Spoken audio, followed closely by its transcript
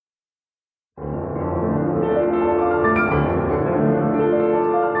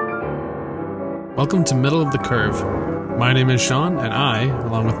Welcome to Middle of the Curve. My name is Sean, and I,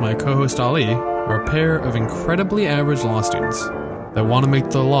 along with my co-host Ali, are a pair of incredibly average law students that want to make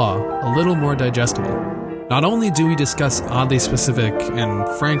the law a little more digestible. Not only do we discuss oddly specific and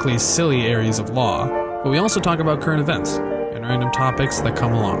frankly silly areas of law, but we also talk about current events and random topics that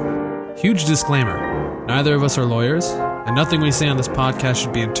come along. Huge disclaimer, neither of us are lawyers, and nothing we say on this podcast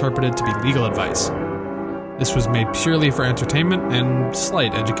should be interpreted to be legal advice. This was made purely for entertainment and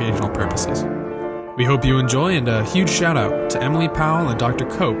slight educational purposes. We hope you enjoy, and a huge shout out to Emily Powell and Dr.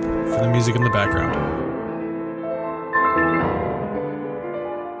 Cope for the music in the background.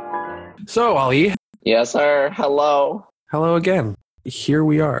 So, Ali. Yes, sir. Hello. Hello again. Here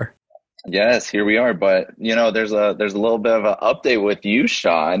we are. Yes, here we are. But, you know, there's a little bit of an update with you,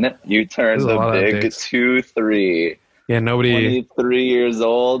 Sean. You turned the big 2-3. Yeah, nobody... 23 years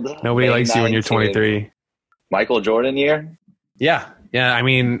old. Nobody likes you when you're 23. Michael Jordan year? Yeah, I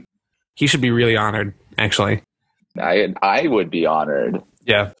mean... He should be really honored, actually. I would be honored.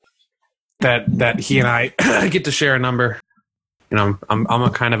 Yeah, that he and I get to share a number. You know, I'm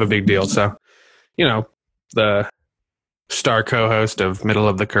a kind of a big deal. So, you know, the star co-host of Middle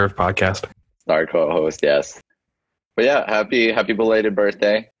of the Curve podcast. Star co-host, yes. But yeah, happy belated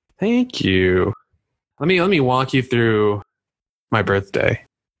birthday. Thank you. Let me walk you through my birthday.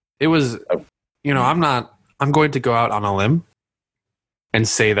 It was, you know, I'm going to go out on a limb and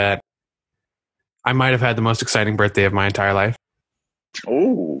say that I might have had the most exciting birthday of my entire life.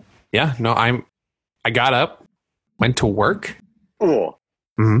 Oh. Yeah, no, I got up, went to work. Oh.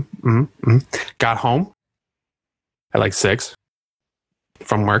 Got home at like 6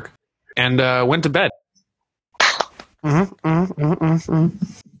 from work and went to bed.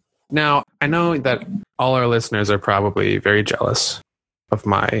 Now, I know that all our listeners are probably very jealous of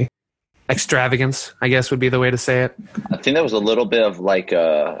my extravagance, I guess would be the way to say it. I think that was a little bit of like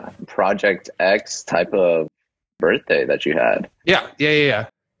a Project X type of birthday that you had. Yeah.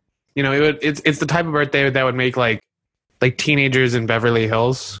 You know, it's the type of birthday that would make like teenagers in Beverly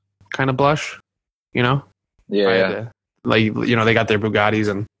Hills kind of blush, you know? Yeah. Like, you know, they got their Bugattis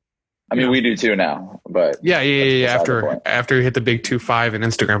and... I mean, we do too now, but... Yeah. After we hit the big 2.5 in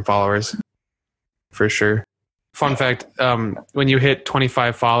Instagram followers. For sure. Fun fact, when you hit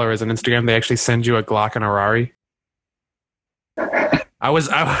 25 followers on Instagram, they actually send you a Glock and a Rari. I was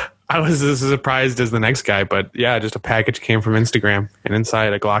as surprised as the next guy, but yeah, just a package came from Instagram and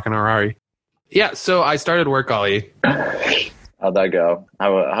inside a Glock and a Rari. Yeah, so I started work, Ollie. How'd that go?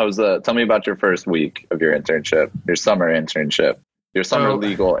 How's tell me about your first week of your internship, your summer internship, your summer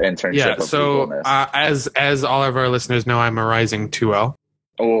legal internship. Yeah, so as all of our listeners know, I'm a rising 2L.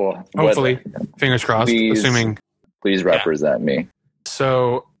 Oh, hopefully, fingers crossed. Please represent me.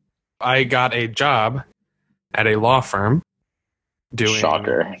 So, I got a job at a law firm doing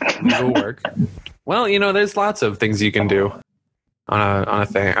legal work. Well, you know, there's lots of things you can do on a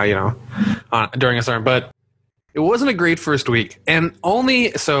thing, you know, during a summer. But it wasn't a great first week, and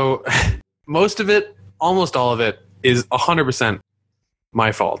most of it, almost all of it, is 100%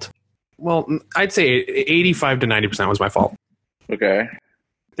 my fault. Well, I'd say 85 to 90% was my fault. Okay.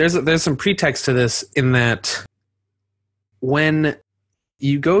 There's some pretext to this in that when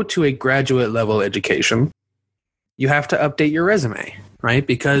you go to a graduate level education, you have to update your resume, right?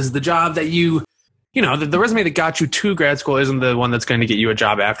 Because the job that you know, the resume that got you to grad school isn't the one that's going to get you a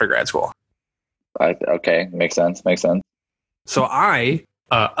job after grad school. Okay, makes sense. So I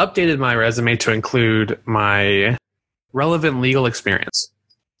updated my resume to include my relevant legal experience.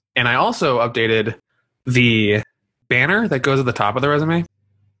 And I also updated the banner that goes at the top of the resume.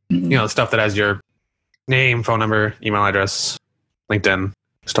 You know, the stuff that has your name, phone number, email address, LinkedIn,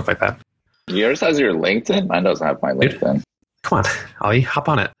 stuff like that. Yours has your LinkedIn? Mine doesn't have my LinkedIn. Come on, Ali, hop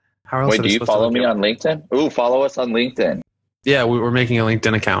on it. How else Wait, do you follow me on LinkedIn? Ooh, follow us on LinkedIn. Yeah, we're making a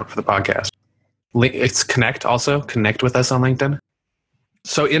LinkedIn account for the podcast. It's Connect also. Connect with us on LinkedIn.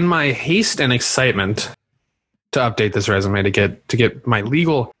 So in my haste and excitement to update this resume to get my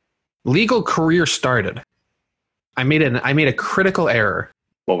legal career started, I made a critical error.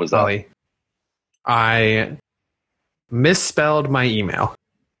 What was that? Ali, I misspelled my email.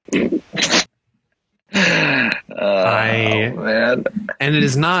 Man. And it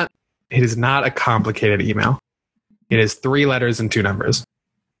is not a complicated email. It is 3 letters and 2 numbers.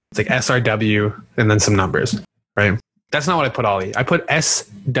 It's like SRW and then some numbers, right? That's not what I put, Ollie. I put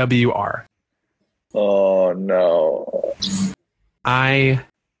SWR. Oh no. I'm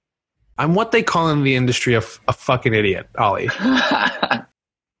what they call in the industry a fucking idiot, Ollie.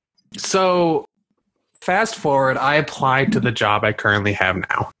 So fast forward, I applied to the job I currently have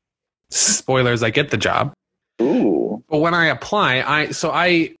now. Spoilers, I get the job. Ooh. But when I apply, I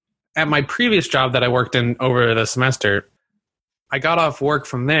at my previous job that I worked in over the semester, I got off work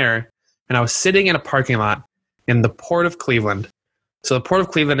from there and I was sitting in a parking lot in the Port of Cleveland. So the Port of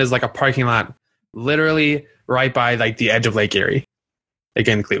Cleveland is like a parking lot literally right by like the edge of Lake Erie.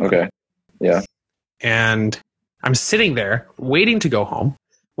 Again, Cleveland. Okay. Yeah. And I'm sitting there waiting to go home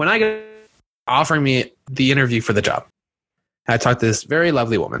when I get offering me the interview for the job. And I talked to this very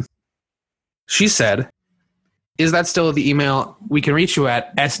lovely woman. She said, "Is that still the email we can reach you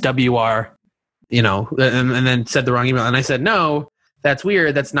at SWR, and then said the wrong email." And I said, "No, that's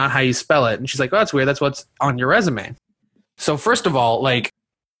weird. That's not how you spell it." And she's like, "Oh, that's weird. That's what's on your resume." So first of all, like,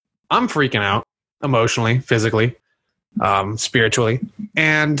 I'm freaking out emotionally, physically, spiritually.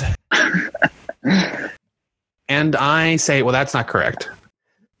 And I say, "Well, that's not correct."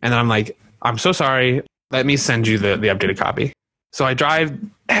 And then I'm like, "I'm so sorry. Let me send you the updated copy." So I drive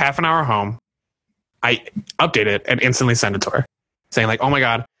half an hour home. I update it and instantly send it to her, saying like, "Oh my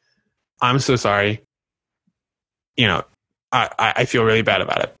God, I'm so sorry. I feel really bad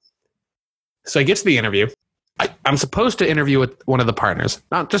about it." So I get to the interview. I'm supposed to interview with one of the partners,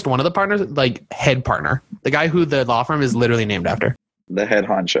 not just one of the partners, like head partner, the guy who the law firm is literally named after. The head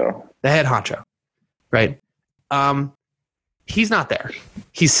honcho. The head honcho, right? He's not there.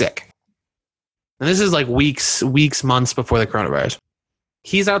 He's sick. And this is like weeks, months before the coronavirus.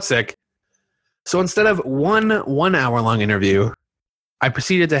 He's out sick. So instead of one hour-long interview, I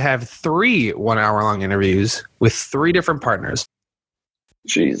proceeded to have 3 1-hour-long interviews with 3 different partners.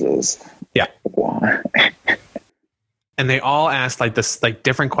 Jesus. Yeah. Wow. And they all asked like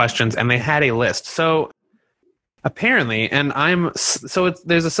different questions, and they had a list. So apparently,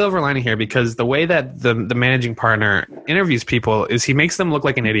 there's a silver lining here, because the way that the managing partner interviews people is he makes them look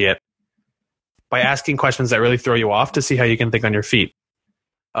like an idiot by asking questions that really throw you off to see how you can think on your feet.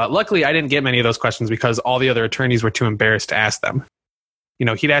 Luckily, I didn't get many of those questions because all the other attorneys were too embarrassed to ask them.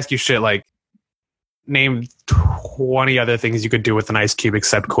 He'd ask you shit like, name 20 other things you could do with an ice cube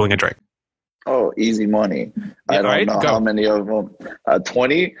except cooling a drink. Oh, easy money. Yeah, I don't know how many of them.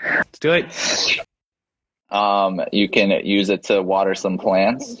 20? Let's do it. You can use it to water some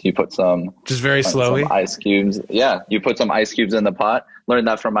plants. You put some... Just very slowly? Some ice cubes. Yeah, you put some ice cubes in the pot. Learned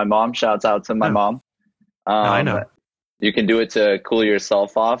that from my mom. Shouts out to my mom. I know. You can do it to cool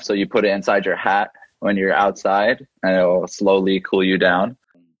yourself off. So you put it inside your hat when you're outside, and it will slowly cool you down.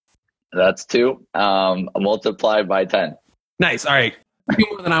 That's 2. Multiplied by 10. Nice. All right.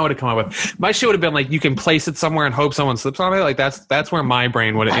 More than I would have come up with. My shit would have been like, you can place it somewhere and hope someone slips on it. Like that's where my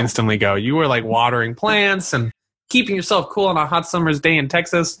brain would instantly go. You were like watering plants and keeping yourself cool on a hot summer's day in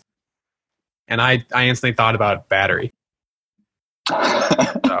Texas. And I instantly thought about battery.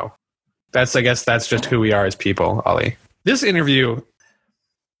 So I guess that's just who we are as people, Ollie. This interview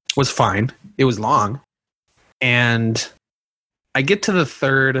was fine. It was long. And I get to the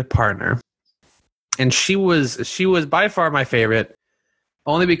 3rd partner, and she was by far my favorite,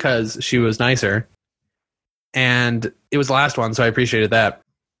 only because she was nicer, and it was the last one, so I appreciated that.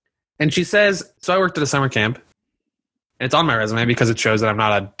 And she says, so I worked at a summer camp, and it's on my resume because it shows that I'm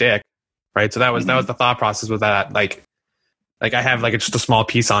not a dick, right? So that was the thought process with that. Like I have like just a small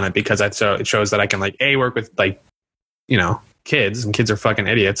piece on it because it shows that I can like A, work with like, kids, and kids are fucking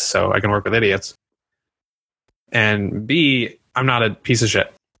idiots, so I can work with idiots. And B, I'm not a piece of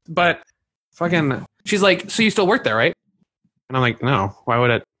shit. But fucking, she's like, so you still work there, right? And I'm like, no, why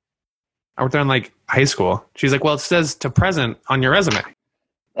would it? I worked there in like high school. She's like, well, it says to present on your resume.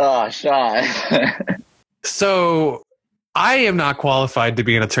 Oh, Sean. So I am not qualified to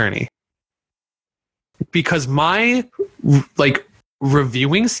be an attorney because my like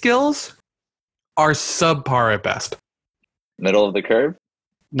reviewing skills are subpar at best. Middle of the curve?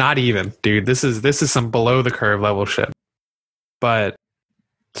 Not even, dude. This is some below the curve level shit. But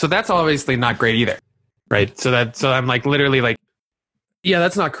so that's obviously not great either. Right. So I'm like literally like, yeah,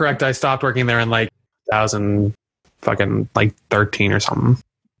 that's not correct. I stopped working there in like 2013 or something.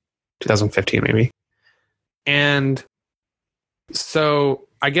 2015 maybe. And so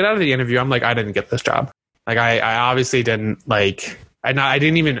I get out of the interview. I'm like, I didn't get this job. Like I obviously didn't like, I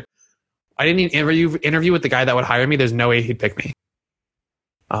didn't even interview with the guy that would hire me. There's no way he'd pick me.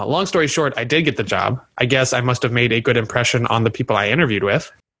 Long story short, I did get the job. I guess I must have made a good impression on the people I interviewed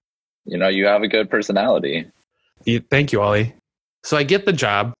with. You have a good personality. Thank you, Ollie. So I get the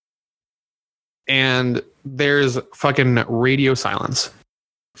job, and there's fucking radio silence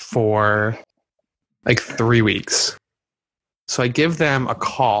for like 3 weeks. So I give them a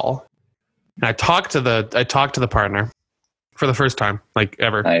call, and I talk to the partner for the first time, like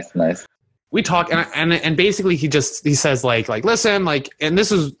ever. Nice. We talk, and basically he says like listen, like, and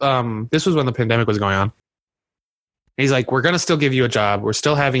this was when the pandemic was going on. He's like, we're going to still give you a job. We're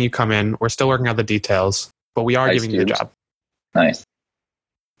still having you come in. We're still working out the details, but we are Ice giving you the cubes. job. Nice.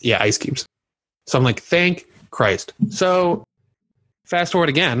 Yeah, ice cubes. So I'm like, thank Christ. So fast forward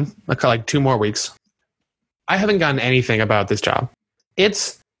again, like 2 more weeks. I haven't gotten anything about this job.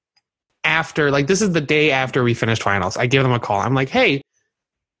 It's after, like, this is the day after we finished finals. I give them a call. I'm like, hey,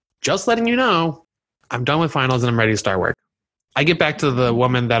 just letting you know, I'm done with finals and I'm ready to start work. I get back to the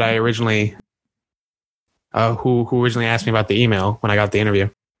woman that I originally, who originally asked me about the email when I got the interview.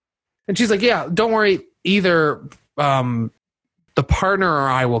 And she's like, yeah, don't worry. Either the partner or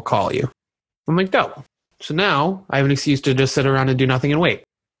I will call you. I'm like, no. So now I have an excuse to just sit around and do nothing and wait.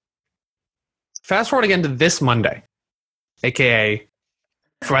 Fast forward again to this Monday, aka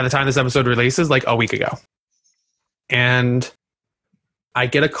by the time this episode releases, like a week ago. And I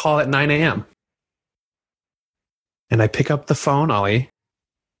get a call at 9 a.m. And I pick up the phone, Ollie.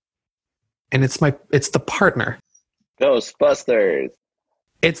 And it's the partner. Ghostbusters.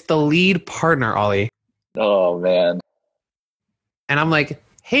 It's the lead partner, Ollie. Oh, man. And I'm like,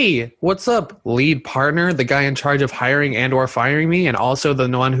 hey, what's up, lead partner? The guy in charge of hiring and or firing me, and also the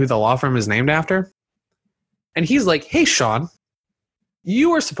one who the law firm is named after. And he's like, hey, Sean,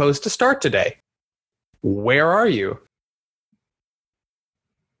 you are supposed to start today. Where are you?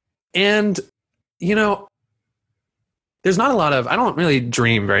 And, you know, there's not a lot of, I don't really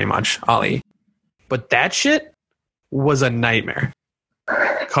dream very much, Ollie. But that shit was a nightmare.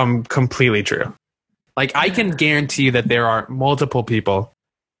 Completely true. Like, I can guarantee that there are multiple people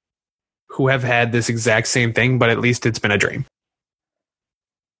who have had this exact same thing, but at least it's been a dream.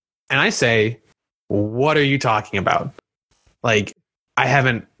 And I say, what are you talking about? Like, I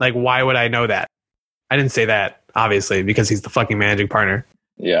haven't, like, why would I know that? I didn't say that, obviously, because he's the fucking managing partner.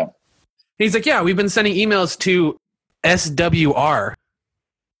 Yeah. He's like, yeah, we've been sending emails to SWR.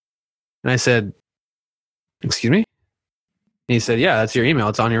 And I said, excuse me? And he said, yeah, that's your email.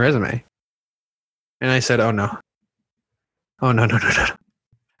 It's on your resume. And I said, oh, no. Oh, no. And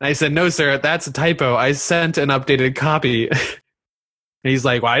I said, no, sir, that's a typo. I sent an updated copy. And he's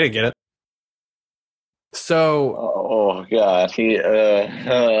like, well, I didn't get it. So. Oh, God.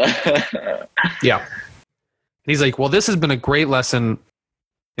 Yeah. He's like, well, this has been a great lesson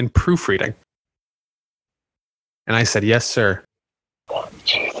in proofreading. And I said, yes, sir.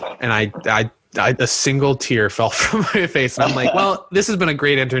 And I a single tear fell from my face. And I'm like, well, this has been a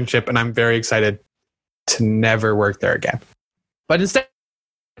great internship, and I'm very excited to never work there again. But instead,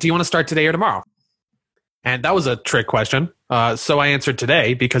 do you want to start today or tomorrow? And that was a trick question. So I answered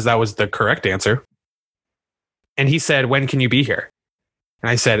today because that was the correct answer. And he said, when can you be here? And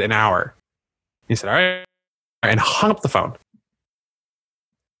I said, an hour. He said, all right. And hung up the phone.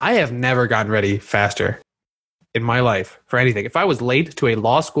 I have never gotten ready faster in my life for anything. If I was late to a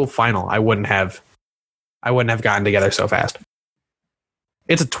law school final, I wouldn't have gotten together so fast.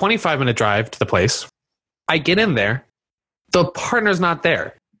 It's a 25-minute drive to the place. I get in there. The partner's not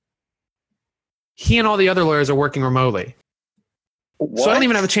there. He and all the other lawyers are working remotely. What? So I don't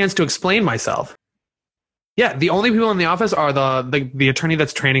even have a chance to explain myself. Yeah, the only people in the office are the attorney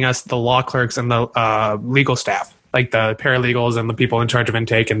that's training us, the law clerks, and the legal staff, like the paralegals and the people in charge of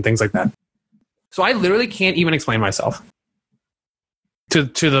intake and things like that. So I literally can't even explain myself to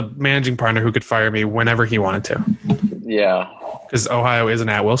the managing partner who could fire me whenever he wanted to. Yeah. Because Ohio is an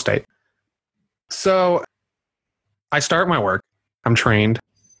at-will state. So I start my work. I'm trained.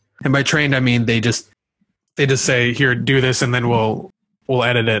 And by trained, I mean they just say, here, do this, and then we'll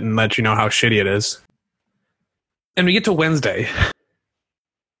edit it and let you know how shitty it is. And we get to Wednesday.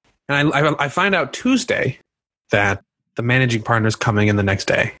 And I find out Tuesday that the managing partner's coming in the next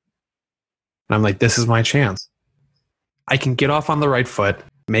day. And I'm like, this is my chance. I can get off on the right foot,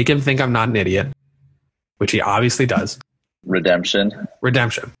 make him think I'm not an idiot, which he obviously does. Redemption.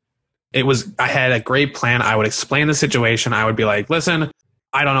 I had a great plan. I would explain the situation. I would be like, listen,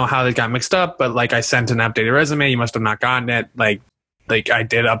 I don't know how they got mixed up, but like I sent an updated resume. You must have not gotten it. Like I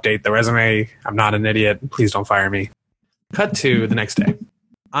did update the resume. I'm not an idiot. Please don't fire me. Cut to the next day.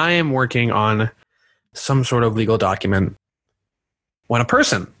 I am working on some sort of legal document when a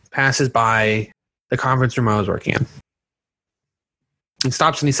person passes by the conference room I was working in. He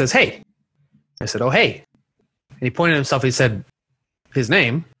stops and he says, hey. I said, oh, hey. And he pointed at himself. He said his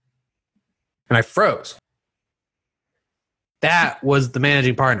name. And I froze. That was the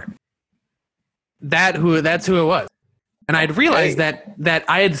managing partner. That's who it was. And I'd realized that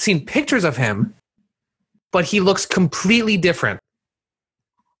I had seen pictures of him, but he looks completely different.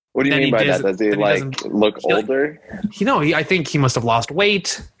 What do you mean by that? Does he look older? I think he must have lost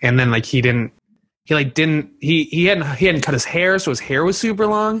weight, and then he hadn't cut his hair, so his hair was super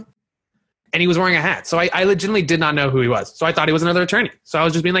long. And he was wearing a hat. So I legitimately did not know who he was. So I thought he was another attorney. So I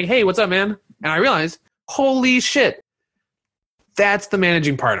was just being like, hey, what's up, man? And I realized, holy shit, that's the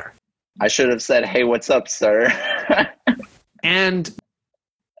managing partner. I should have said, hey, what's up, sir? And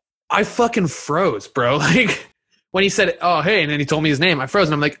I fucking froze, bro. Like when he said, oh, hey, and then he told me his name, I froze.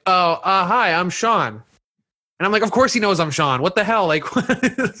 And I'm like, oh, hi, I'm Sean. And I'm like, of course he knows I'm Sean. What the hell? Like,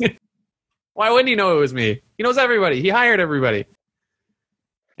 why wouldn't he know it was me? He knows everybody. He hired everybody.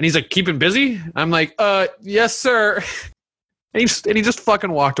 And he's like, keeping busy? I'm like, yes, sir. And he just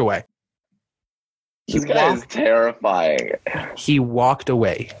fucking walked away. This guy is terrifying. He walked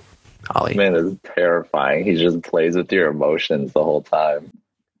away, Ollie. Man, is terrifying. He just plays with your emotions the whole time.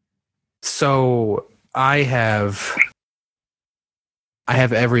 So I have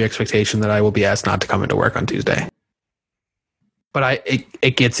every expectation that I will be asked not to come into work on Tuesday. But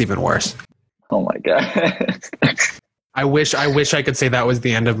it gets even worse. Oh my God. I wish I could say that was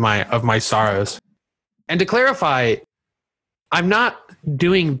the end of my sorrows. And to clarify, I'm not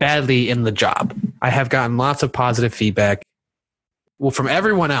doing badly in the job. I have gotten lots of positive feedback, well, from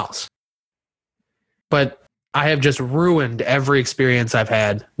everyone else. But I have just ruined every experience I've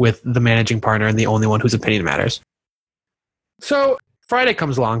had with the managing partner and the only one whose opinion matters. So Friday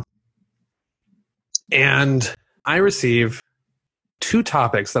comes along, and I receive 2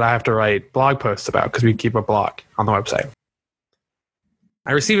 topics that I have to write blog posts about because we keep a blog on the website.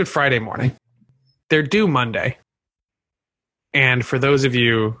 I receive it Friday morning. They're due Monday. And for those of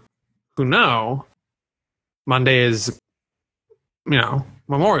you who know, Monday is,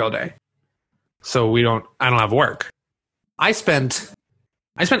 Memorial Day. So I don't have work. I spent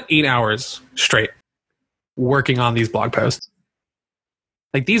 8 hours straight working on these blog posts.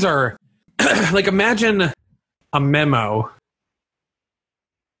 Like these are like imagine a memo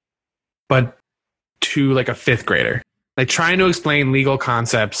but to like a 5th grader, like trying to explain legal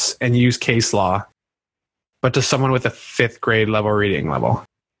concepts and use case law, but to someone with a 5th grade level reading level.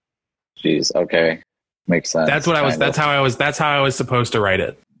 Jeez. Okay. Makes sense. That's how I was supposed to write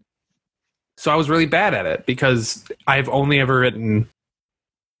it. So I was really bad at it because I've only ever written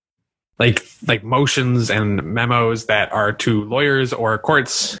like motions and memos that are to lawyers or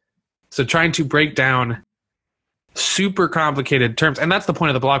courts. So trying to break down super complicated terms, and that's the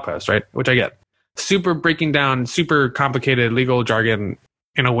point of the blog post, right? Which I get. Breaking down super complicated legal jargon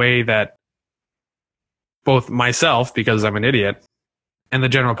in a way that both myself, because I'm an idiot, and the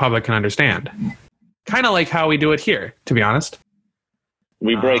general public can understand. Kind of like how we do it here, to be honest.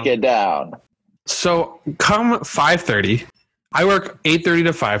 We break it down. So come 5:30, I work 8:30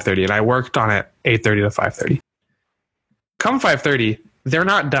 to 5:30, and I worked on it 8:30 to 5:30. Come 5:30, they're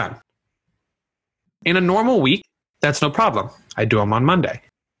not done. In a normal week, that's no problem. I do them on Monday.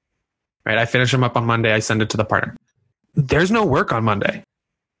 Right? I finish them up on Monday. I send it to the partner. There's no work on Monday,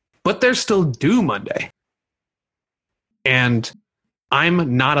 but they're still due Monday. And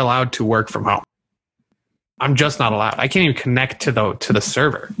I'm not allowed to work from home. I'm just not allowed. I can't even connect to the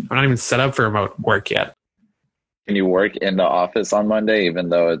server. I'm not even set up for remote work yet. Can you work in the office on Monday, even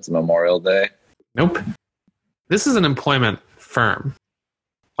though it's Memorial Day? Nope. This is an employment firm,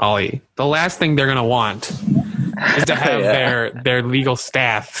 Ollie. The last thing they're going to want is to have their legal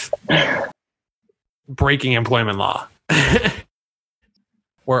staff breaking employment law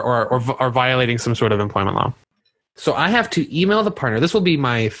or violating some sort of employment law. So I have to email the partner. This will be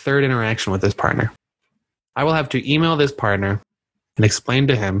my 3rd interaction with this partner. I will have to email this partner and explain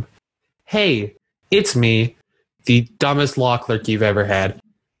to him, hey, it's me, the dumbest law clerk you've ever had.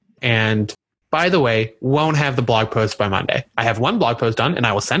 And by the way, won't have the blog post by Monday. I have 1 blog post done and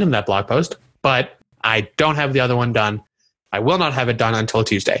I will send him that blog post, but I don't have the other one done. I will not have it done until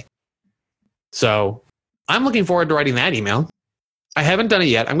Tuesday. So I'm looking forward to writing that email. I haven't done it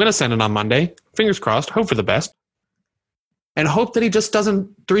yet. I'm going to send it on Monday. Fingers crossed. Hope for the best. And hope that he just doesn't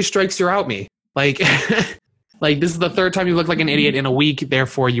 3 strikes you're out me. Like, like this is the 3rd time you look like an idiot in a week.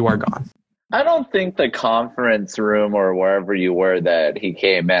 Therefore, you are gone. I don't think the conference room or wherever you were that he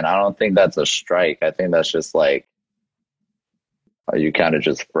came in, I don't think that's a strike. I think that's just like, you kind of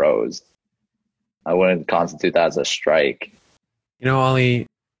just froze. I wouldn't constitute that as a strike. Ollie,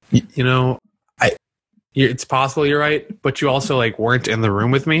 it's possible you're right, but you also like weren't in the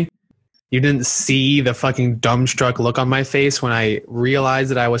room with me. You didn't see the fucking dumbstruck look on my face when I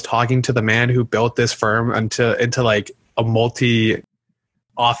realized that I was talking to the man who built this firm into like a multi-office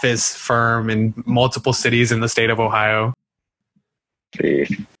firm in multiple cities in the state of Ohio.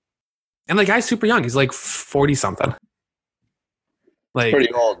 Gee. And the guy's super young. He's like 40 something. Like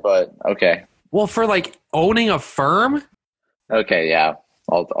pretty old, but okay. Well, for like owning a firm. Okay, yeah,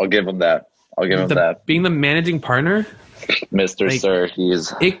 I'll give him that. I'll give him that. Being the managing partner. Mr. Like, Sir,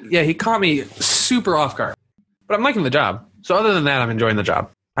 he caught me super off guard. But I'm liking the job. So other than that, I'm enjoying the job.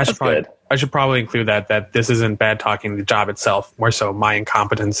 I should probably include that this isn't bad talking the job itself, more so my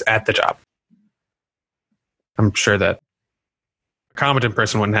incompetence at the job. I'm sure that a competent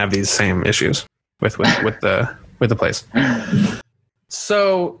person wouldn't have these same issues with the place.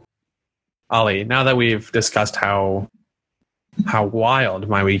 So, Ollie, now that we've discussed how wild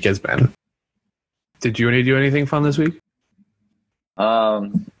my week has been, did you do anything fun this week?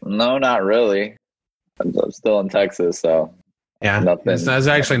 No, not really. I'm still in Texas, so yeah, there's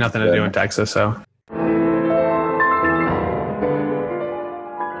actually nothing to do in Texas. So,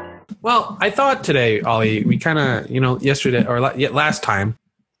 well, I thought today, Ollie, we kind of, yesterday or last time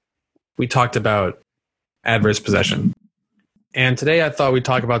we talked about adverse possession, and today I thought we'd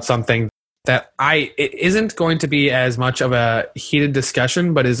talk about something that it isn't going to be as much of a heated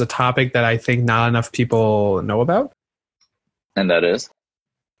discussion, but is a topic that I think not enough people know about. And that is?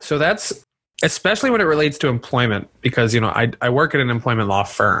 So that's especially when it relates to employment, because, I work at an employment law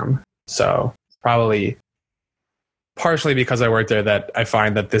firm. So probably partially because I work there that I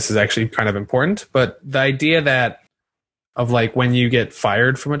find that this is actually kind of important. But the idea that of like when you get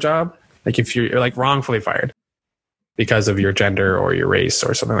fired from a job, like if you're like wrongfully fired because of your gender or your race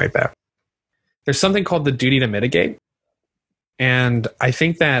or something like that, there's something called the duty to mitigate. And I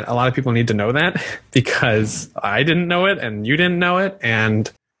think that a lot of people need to know that because I didn't know it and you didn't know it.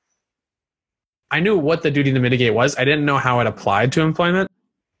 And I knew what the duty to mitigate was. I didn't know how it applied to employment.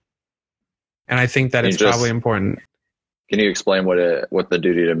 And I think that it's probably important. Can you explain what the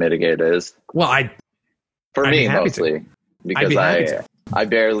duty to mitigate is? Well, I'd me mostly, because I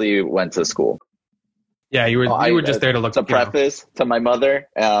barely went to school. Yeah, you were just there to look. To preface to my mother,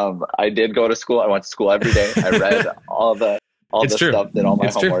 I did go to school. I went to school every day. I read all the stuff, did all my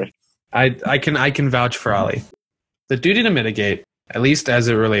homework. I can vouch for Ollie. The duty to mitigate, at least as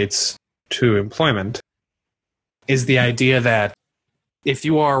it relates to employment, is the idea that if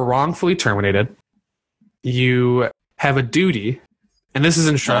you are wrongfully terminated, you have a duty, and this is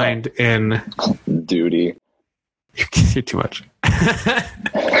enshrined in duty. You're too much.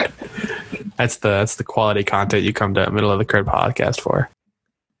 That's the quality content you come to Middle of the Curd podcast for.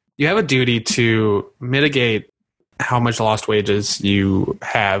 You have a duty to mitigate how much lost wages you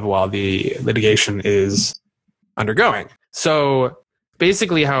have while the litigation is undergoing. So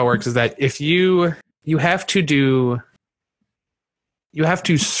basically how it works is that if you have to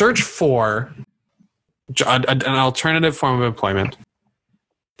search for an alternative form of employment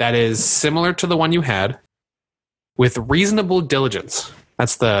that is similar to the one you had with reasonable diligence.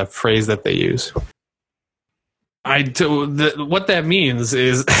 That's the phrase that they use. What that means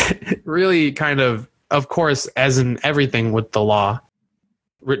is really kind of course, as in everything with the law,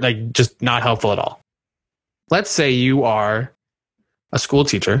 like just not helpful at all. Let's say you are a school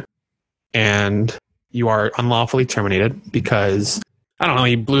teacher and you are unlawfully terminated because, I don't know,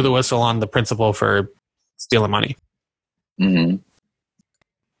 you blew the whistle on the principal for stealing money. Mm-hmm.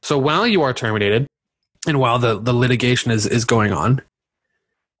 So while you are terminated and while the litigation is going on,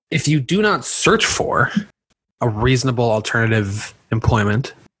 if you do not search for a reasonable alternative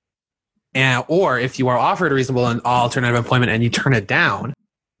employment, or if you are offered a reasonable alternative employment and you turn it down,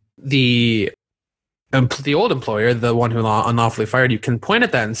 the old employer, the one who unlawfully fired you, can point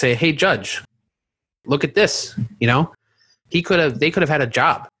at that and say, "Hey, judge, look at this. They could have had a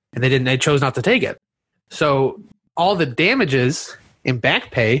job and they chose not to take it. So all the damages in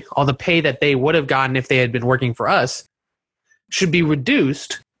back pay, all the pay that they would have gotten if they had been working for us, should be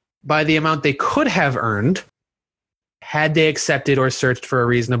reduced by the amount they could have earned had they accepted or searched for a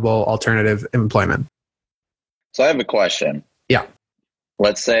reasonable alternative employment." So I have a question. Yeah.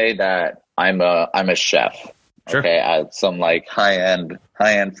 Let's say that I'm a chef. Sure. Okay, at some like high-end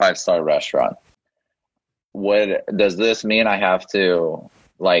 5-star restaurant. Does this mean I have to,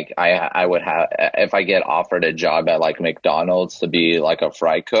 like, I would have, if I get offered a job at like McDonald's to be like a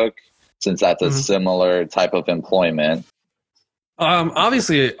fry cook, since that's a similar type of employment?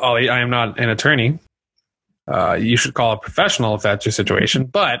 Obviously, Ollie, I am not an attorney. You should call a professional if that's your situation.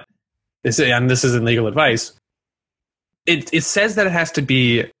 But this isn't legal advice. It says that it has to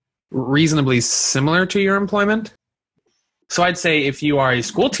be reasonably similar to your employment. So I'd say if you are a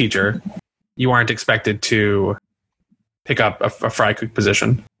school teacher, you aren't expected to pick up a fry cook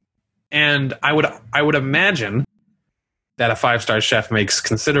position. And I would imagine that a 5-star chef makes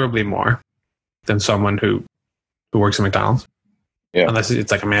considerably more than someone who works at McDonald's. Yeah. Unless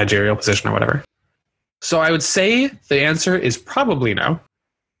it's like a managerial position or whatever. So I would say the answer is probably no,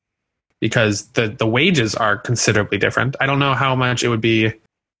 because the wages are considerably different. I don't know how much it would be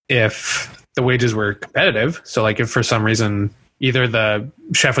if the wages were competitive. So like if for some reason either the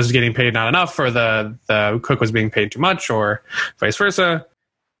chef was getting paid not enough or the cook was being paid too much or vice versa.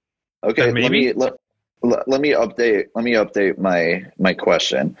 Okay, maybe. Let me update my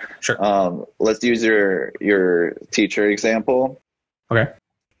question. Sure. Let's use your teacher example. Okay.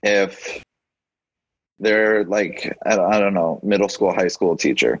 If they're like I don't know, middle school, high school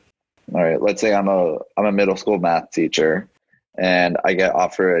teacher. All right, let's say I'm a middle school math teacher, and I get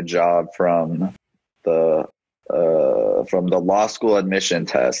offered a job from the law school admission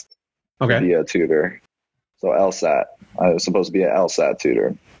test to be a tutor. So LSAT. I was supposed to be an LSAT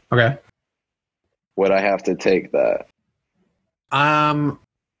tutor. Okay. Would I have to take that?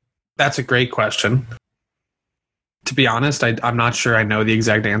 That's a great question. To be honest, I'm not sure I know the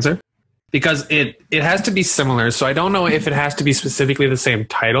exact answer because it has to be similar. So I don't know if it has to be specifically the same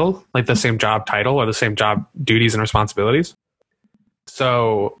title, like the same job title or the same job duties and responsibilities.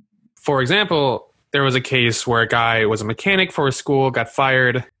 So, for example, there was a case where a guy was a mechanic for a school, got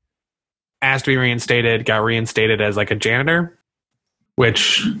fired, asked to be reinstated, got reinstated as like a janitor,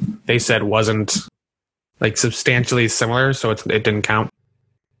 which they said wasn't like substantially similar, so it didn't count.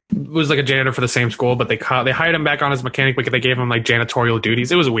 It was like a janitor for the same school, but they hired him back on as mechanic because they gave him like janitorial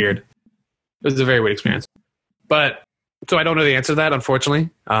duties. It was weird. It was a very weird experience. But so I don't know the answer to that, unfortunately.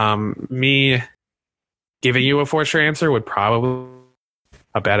 Me giving you a for sure answer would probably be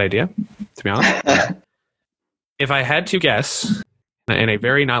a bad idea, to be honest. If I had to guess, in a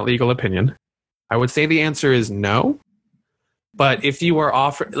very not legal opinion, I would say the answer is no. But if you were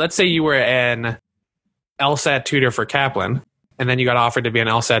offered, let's say you were an LSAT tutor for Kaplan, and then you got offered to be an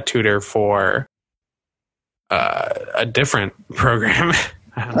LSAT tutor for a different program.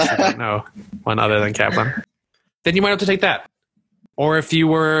 I honestly don't know one other than Kaplan. Then you might have to take that. Or if you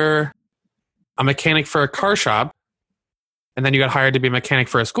were a mechanic for a car shop, and then you got hired to be a mechanic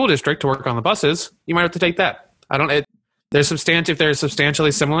for a school district to work on the buses, you might have to take that. If they're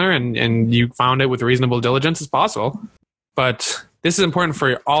substantially similar and you found it with reasonable diligence, it's possible. But this is important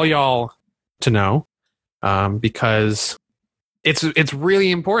for all y'all to know, because it's really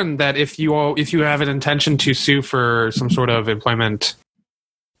important that if you have an intention to sue for some sort of employment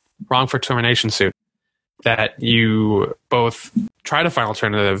wrongful termination suit, that you both try to find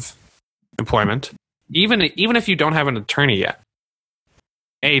alternative employment, even if you don't have an attorney yet.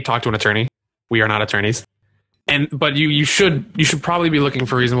 Talk to an attorney. We are not attorneys, but you should probably be looking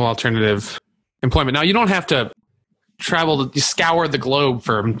for reasonable alternative employment. Now, you don't have to scour the globe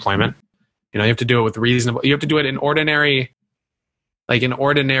for employment. You have to do it with reasonable. You have to do it in ordinary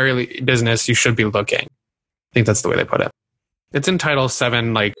business. You should be looking. I think that's the way they put it. It's in Title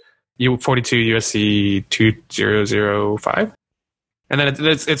 7, like 42 USC 2005. And then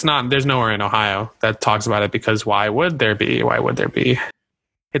it's not. There's nowhere in Ohio that talks about it because why would there be?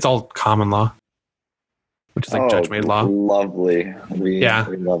 It's all common law, which is like judge-made law. Lovely. We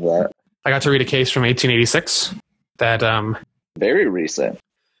love that. I got to read a case from 1886 that very recent.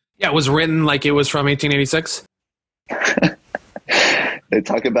 Yeah, it was written like it was from 1886. They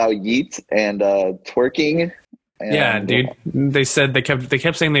talk about yeet and twerking. And, yeah, dude. They said they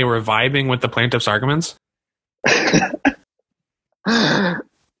kept saying they were vibing with the plaintiff's arguments.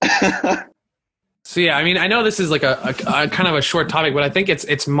 So yeah, I mean, I know this is like a kind of a short topic, but I think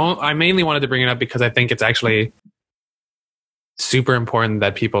I mainly wanted to bring it up because I think it's actually super important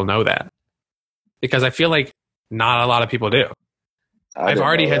that people know that, because I feel like not a lot of people do. I've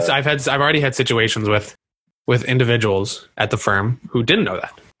already had situations with individuals at the firm who didn't know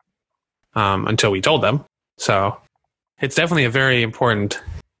that until we told them. So it's definitely a very important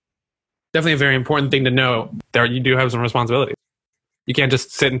thing to know that you do have some responsibilities. You can't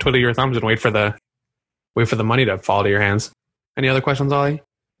just sit and twiddle your thumbs and wait for the money to fall to your hands. Any other questions, Ollie? To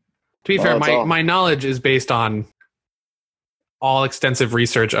be fair, my knowledge is based on all extensive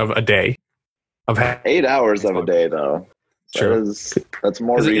research of a day. Of 8 hours of a day, though. True. That's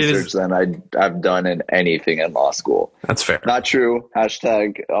more research than I've done in anything in law school. That's fair. Not true.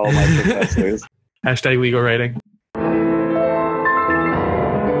 Hashtag all my professors. Hashtag legal writing.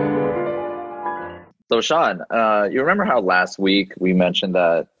 So, Sean, you remember how last week we mentioned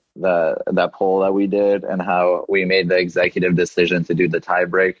that poll that we did and how we made the executive decision to do the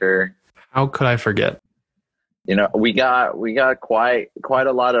tiebreaker? How could I forget? We got quite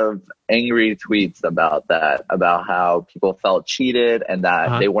a lot of angry tweets about that, about how people felt cheated and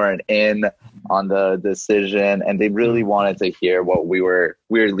that they weren't in on the decision, and they really wanted to hear what we were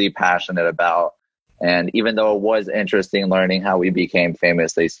weirdly passionate about. And even though it was interesting learning how we became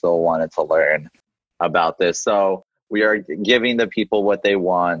famous, they still wanted to learn about this. So we are giving the people what they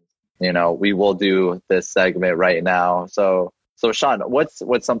want. We will do this segment right now. So So Sean,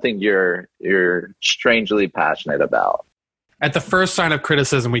 what's something you're strangely passionate about? At the first sign of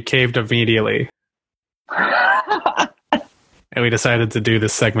criticism, we caved immediately. And we decided to do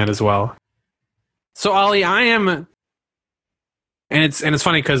this segment as well. So Ollie, I am, and it's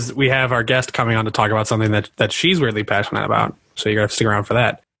funny because we have our guest coming on to talk about something that she's weirdly passionate about. So you're gonna have to stick around for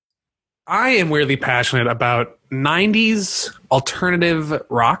that. I am weirdly passionate about 90s alternative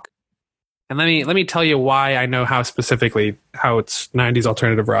rock. And let me tell you why I know how it's 90s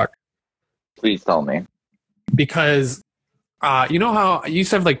alternative rock. Please tell me. Because you know how you used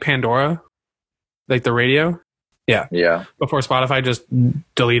to have like Pandora, like the radio? Yeah. Before Spotify just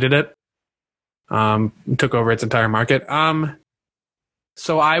deleted it. Took over its entire market.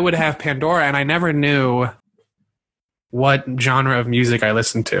 So I would have Pandora and I never knew what genre of music I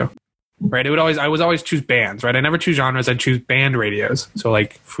listened to. Right? I would always choose bands, right? I never choose genres, I'd choose band radios. So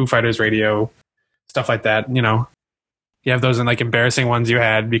like Foo Fighters radio, stuff like that, you know. You have those in like embarrassing ones you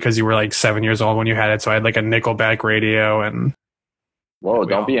had because you were like 7 years old when you had it. So I had like a Nickelback radio and whoa,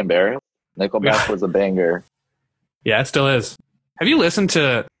 don't be embarrassed. Nickelback was a banger. Yeah, it still is. Have you listened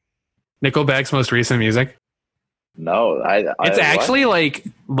to Nickelback's most recent music? No, it's actually like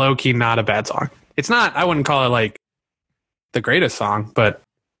low-key not a bad song. It's not, I wouldn't call it like the greatest song, but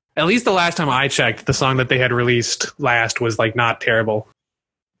at least the last time I checked, the song that they had released last was like not terrible.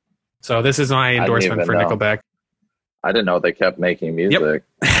 So this is my endorsement for Nickelback. I didn't know they kept making music.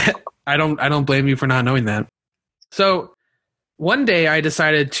 Yep. I don't blame you for not knowing that. So one day I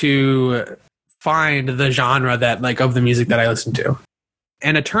decided to find the genre that like of the music that I listen to.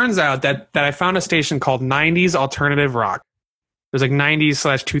 And it turns out that I found a station called 90s Alternative Rock. It was like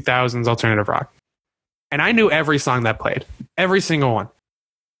 90s/2000s Alternative Rock. And I knew every song that played. Every single one.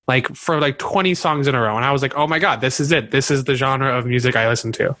 Like for like 20 songs in a row. And I was like, oh my God, this is it. This is the genre of music I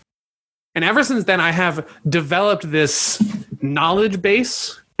listen to. And ever since then, I have developed this knowledge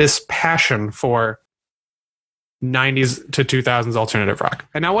base, this passion for 90s to 2000s alternative rock.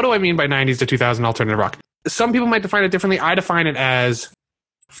 And now what do I mean by 90s to 2000 alternative rock? Some people might define it differently. I define it as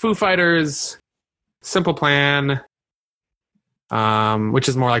Foo Fighters, Simple Plan, which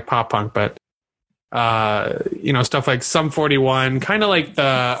is more like pop punk, but stuff like Sum 41, kind of like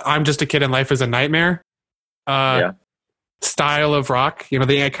the I'm Just a Kid and Life is a Nightmare style of rock. You know,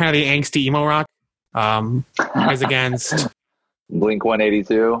 the kind of the angsty emo rock. As against Blink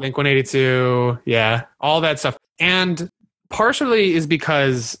 182. Blink 182, yeah, all that stuff. And partially is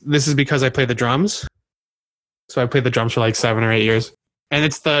because I play the drums. So I played the drums for like 7 or 8 years. And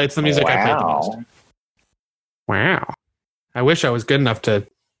it's the music I played the most. Wow. I wish I was good enough to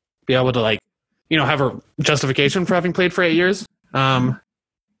be able to have a justification for having played for 8 years. But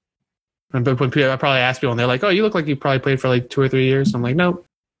when people, I probably ask people and they're like, oh, you look like you probably played for like 2 or 3 years. I'm like, nope.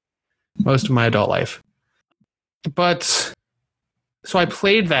 Most of my adult life. But so I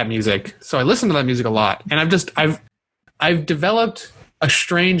played that music. So I listened to that music a lot. And I've developed a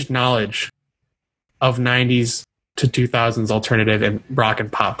strange knowledge of 90s to 2000s alternative and rock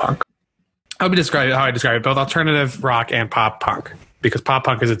and pop punk. How I describe it, both alternative rock and pop punk, because pop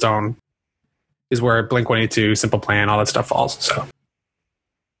punk is where Blink 182, Simple Plan, all that stuff falls. So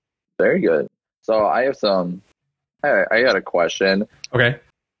very good. So I got a question. Okay.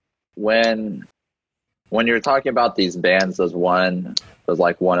 When you're talking about these bands, does one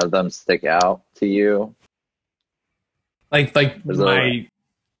of them stick out to you? The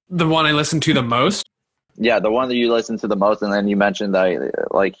one I listen to the most? Yeah, the one that you listen to the most, and then you mentioned that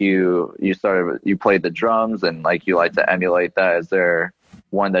you played the drums and you like to emulate that. Is there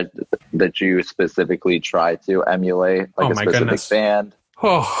one that you specifically try to emulate, a specific band?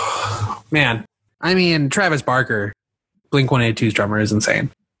 Oh man, I mean Travis Barker, Blink 182's drummer, is insane.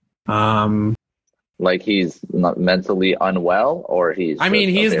 He's not mentally unwell, or he is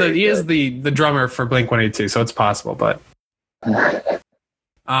the drummer for Blink 182, so it's possible, but.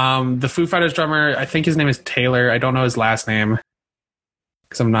 The Foo Fighters drummer, I think his name is Taylor. I don't know his last name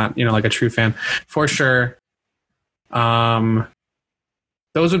because I'm not, a true fan for sure. Those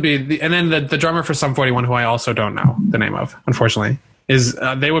would be and then the drummer for Sum 41, who I also don't know the name of, unfortunately, is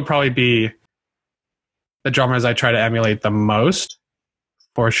they would probably be the drummers I try to emulate the most,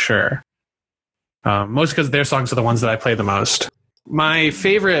 for sure. Mostly because their songs are the ones that I play the most. My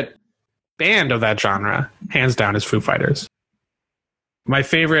favorite band of that genre, hands down, is Foo Fighters. My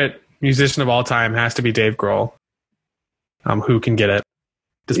favorite musician of all time has to be Dave Grohl. Who can get it?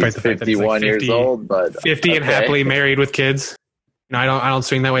 Despite he's the fact that he's 51 years old, but 50 and happily married with kids. I don't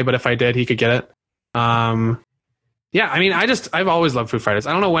swing that way, but if I did, he could get it. Yeah, I mean, I've always loved Foo Fighters.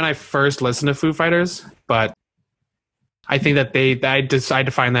 I don't know when I first listened to Foo Fighters, but I think that I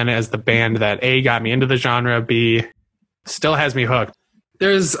define them as the band that A, got me into the genre, B, still has me hooked.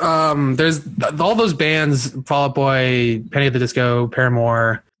 There's all those bands, Fall Out Boy, Penny at the Disco,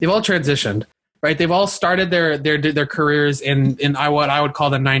 Paramore. They've all transitioned, right? They've all started their careers in what I would call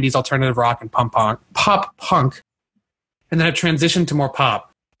the '90s alternative rock and pop punk, and then have transitioned to more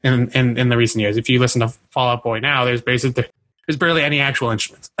pop in the recent years. If you listen to Fall Out Boy now, there's barely any actual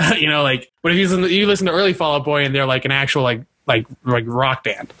instruments, but if you listen to early Fall Out Boy and they're like an actual like rock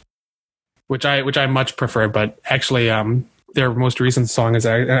band, which I much prefer. But actually, their most recent song is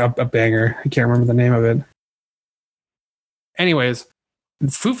a banger. I can't remember the name of it. Anyways,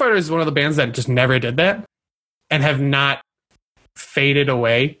 Foo Fighters is one of the bands that just never did that and have not faded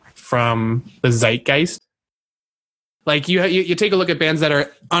away from the zeitgeist. Like you take a look at bands that are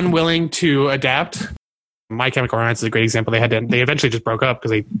unwilling to adapt. My Chemical Romance is a great example. They eventually just broke up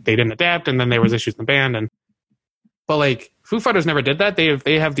because they didn't adapt, and then there was issues in the band. But like Foo Fighters never did that.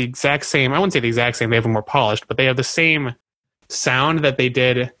 They have the exact same. I wouldn't say the exact same. They have a more polished, but they have the same sound that they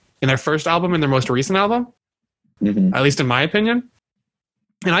did in their first album and their most recent album, at least in my opinion.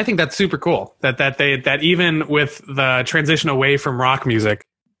 And I think that's super cool that even with the transition away from rock music,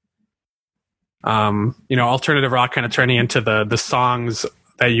 alternative rock kind of turning into the songs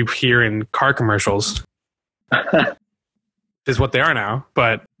that you hear in car commercials is what they are now.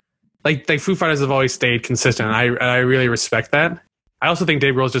 But like Foo Fighters have always stayed consistent. And I really respect that. I also think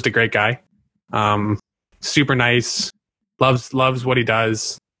Dave Grohl's just a great guy. Super nice. Loves what he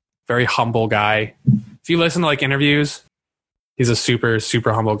does. Very humble guy. If you listen to like interviews, he's a super,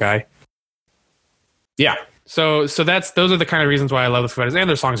 super humble guy. Yeah. So those are the kind of reasons why I love the Foo Fighters, and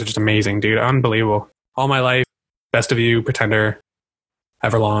their songs are just amazing, dude. Unbelievable. All My Life, Best of You, Pretender,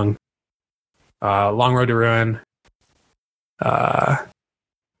 Everlong, Long Road to Ruin. God.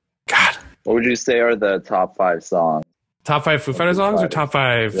 What would you say are the top 5 songs? Top 5 Foo Fighter songs or top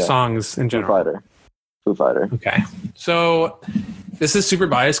 5 songs in general? Foo Fighter. Okay. So this is super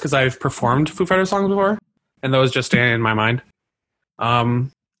biased because I've performed Foo Fighter songs before, and those just stay in my mind.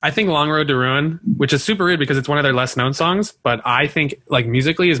 I think Long Road to Ruin, which is super weird because it's one of their less known songs, but I think like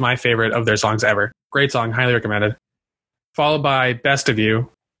musically is my favorite of their songs ever. Great song, highly recommended. Followed by Best of You,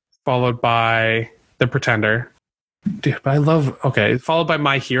 followed by The Pretender. Dude, but followed by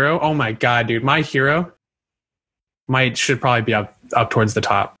My Hero. Oh my God, dude. My Hero should probably be up towards the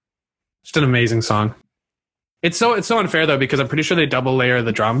top. Just an amazing song. It's so unfair though, because I'm pretty sure they double layer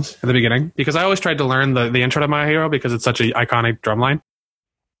the drums at the beginning, because I always tried to learn the intro to My Hero because it's such an iconic drum line.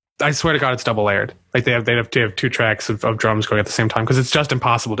 I swear to God, it's double layered. Like they have 2 tracks of drums going at the same time because it's just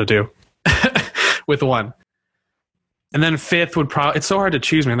impossible to do with one. And then fifth would probably, it's so hard to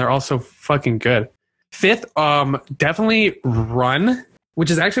choose, man. They're all so fucking good. Fifth, definitely Run, which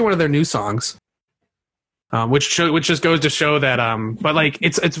is actually one of their new songs. Which just goes to show that, but like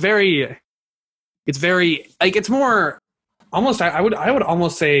it's very like it's more almost I would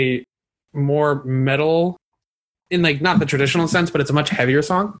almost say more metal in like not the traditional sense, but it's a much heavier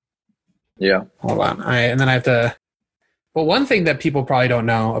song. Yeah. Hold on, and then I have to. Well, one thing that people probably don't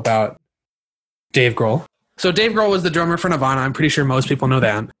know about Dave Grohl. So Dave Grohl was the drummer for Nirvana. I'm pretty sure most people know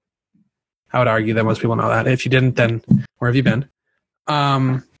that. I would argue that most people know that. If you didn't, then where have you been?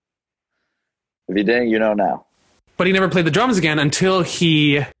 If you didn't, you know now. But he never played the drums again until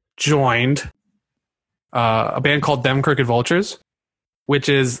he joined a band called Them Crooked Vultures, which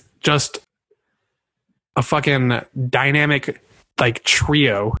is just a fucking dynamic like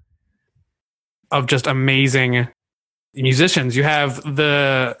trio of just amazing musicians. You have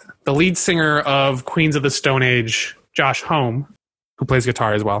the lead singer of Queens of the Stone Age, Josh Homme, who plays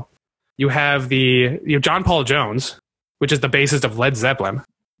guitar as well. You have John Paul Jones, which is the bassist of Led Zeppelin.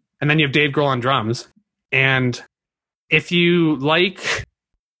 And then you have Dave Grohl on drums. And if you like,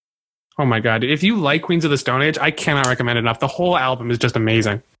 oh my God, if you like Queens of the Stone Age, I cannot recommend it enough. The whole album is just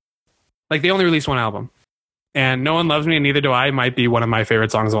amazing. Like they only released one album. And No One Loves Me and Neither Do I might be one of my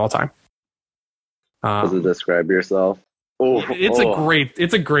favorite songs of all time. Does it describe yourself? Oh,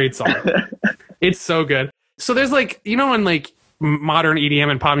 it's a great song. It's so good. So there's like, in like modern EDM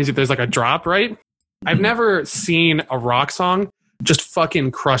and pop music, there's like a drop, right? I've never seen a rock song just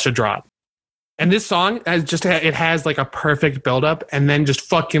fucking crush a drop. And this song has like a perfect buildup, and then just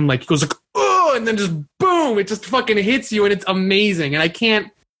fucking like goes like, oh, and then just boom, it just fucking hits you, and it's amazing. And I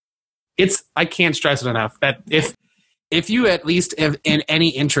can't stress it enough that if you at least have in any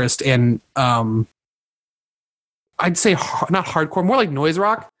interest in I'd say not hardcore, more like noise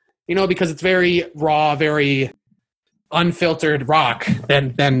rock, because it's very raw, very unfiltered rock,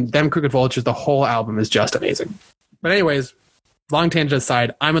 then Them Crooked Vultures, the whole album is just amazing. But anyways, long tangent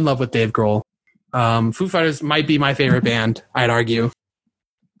aside, I'm in love with Dave Grohl. Foo Fighters might be my favorite band, I'd argue,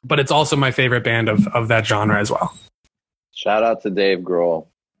 but it's also my favorite band of that genre as well. Shout out to Dave Grohl.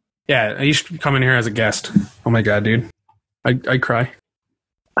 Yeah, you should come in here as a guest. Oh my god, dude. I cry.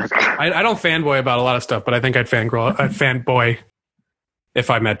 I don't fanboy about a lot of stuff, but I think I'd fanboy if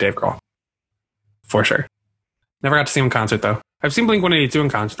I met Dave Grohl. For sure. Never got to see him in concert, though. I've seen Blink-182 in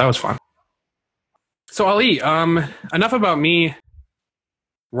concert. That was fun. So, Ali, enough about me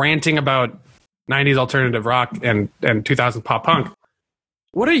ranting about 90s alternative rock and 2000s pop punk.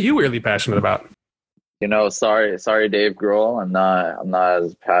 What are you really passionate about? Sorry, Dave Grohl. I'm not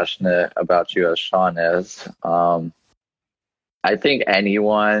as passionate about you as Sean is. I think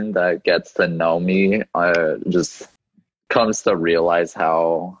anyone that gets to know me just comes to realize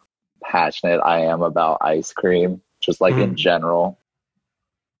how passionate I am about ice cream, just like in general.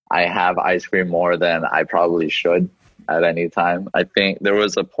 I have ice cream more than I probably should at any time. I think there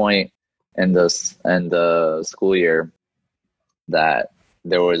was a point in the school year that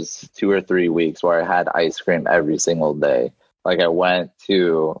there was 2 or 3 weeks where I had ice cream every single day. Like I went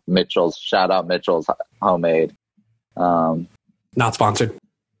to Mitchell's, shout out Mitchell's Homemade. Not sponsored.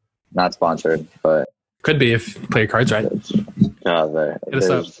 Not sponsored, but could be if you play your cards right.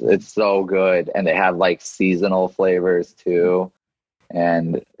 It's so good, and they have like seasonal flavors too.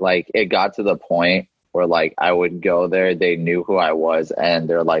 And like it got to the point where like I would go there, they knew who I was, and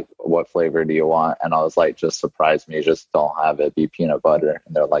they're like, "What flavor do you want?" And I was like, "Just surprise me, just don't have it be peanut butter."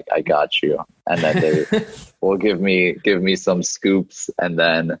 And they're like, "I got you." And then they will give me some scoops, and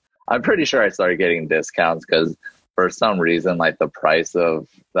then I'm pretty sure I started getting discounts because for some reason, like the price of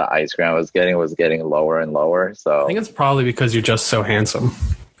the ice cream I was getting lower and lower. So I think it's probably because you're just so handsome,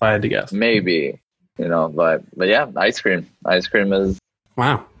 if I had to guess. Maybe, but yeah, ice cream is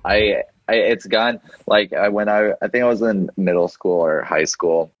wow. It's gone. Like I think I was in middle school or high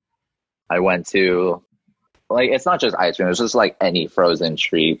school. I went to like, it's not just ice cream. It's just like any frozen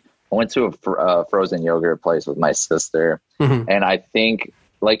treat. I went to a frozen yogurt place with my sister, and I think,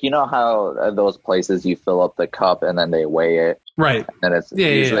 like, how those places you fill up the cup and then they weigh it, right? And it's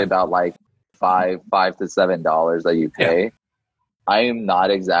usually about like $5 to $7 that you pay. Yeah. I am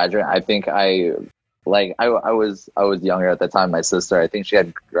not exaggerating. I think I was younger at the time. My sister, I think she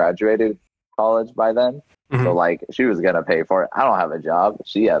had graduated college by then. So like she was gonna pay for it. I don't have a job.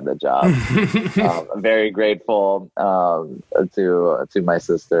 She had the job. I'm very grateful to my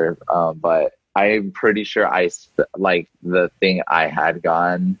sister, but I'm pretty sure like the thing I had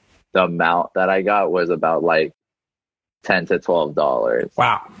gotten, the amount that I got was about like $10 to $12.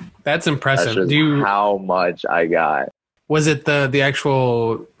 Wow, that's impressive. That's just how much I got. Was it the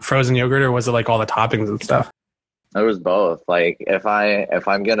actual frozen yogurt, or was it like all the toppings and stuff? It was both. Like if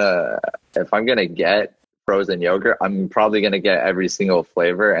I'm gonna get frozen yogurt, I'm probably gonna get every single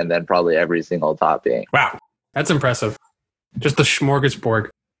flavor and then probably every single topping. Wow, that's impressive. Just the smorgasbord.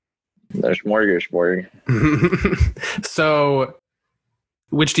 The smorgasbord. So,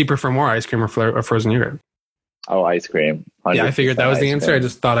 which do you prefer more, ice cream or frozen yogurt? Oh, ice cream. Yeah, I figured that was the answer. Cream. I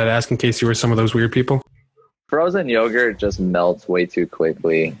just thought I'd ask in case you were some of those weird people. Frozen yogurt just melts way too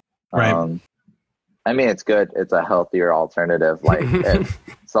quickly. Right. I mean, it's good. It's a healthier alternative. Like, if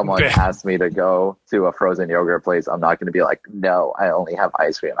someone asked me to go to a frozen yogurt place, I'm not going to be like, no, I only have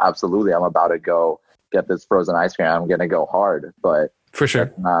ice cream. Absolutely, I'm about to go get this frozen ice cream. I'm going to go hard. But for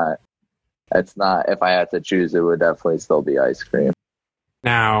sure, it's not. If I had to choose, it would definitely still be ice cream.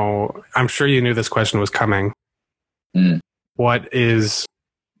 Now, I'm sure you knew this question was coming. What is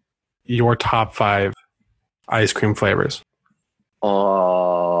your top 5 ice cream flavors?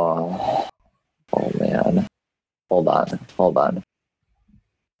 Oh man. Hold on.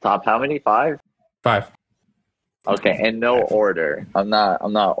 Top how many? 5? 5. Okay, in no order. I'm not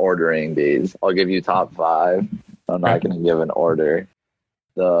ordering these. I'll give you top 5. I'm not going to give an order.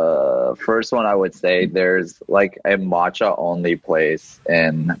 The first one I would say, there's like a matcha only place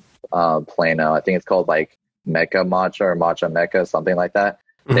in Plano. I think it's called like Mecca Matcha or Matcha Mecca, something like that.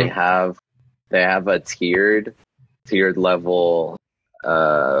 They have a tiered level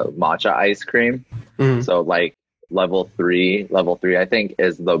matcha ice cream. So like level 3 I think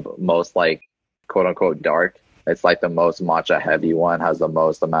is the most like quote unquote dark. It's like the most matcha heavy one, has the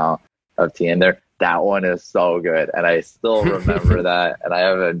most amount of tea in there. That one is so good, and I still remember that. And I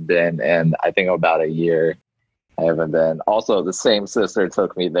haven't been in, I think, about a year. I haven't been. Also, the same sister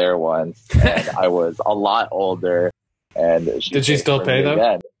took me there once, and I was a lot older. And did she still pay though?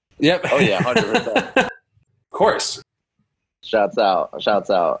 Again. Yep. Oh yeah, 100%. Of course. Shouts out.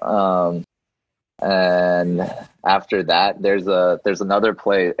 And after that, there's another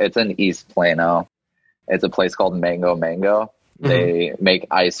place. It's in East Plano. It's a place called Mango Mango. They make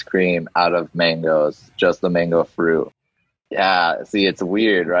ice cream out of mangoes, just the mango fruit. Yeah, see, it's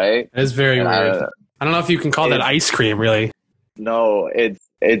weird, right? It's very weird. I don't know if you can call that ice cream, really. No,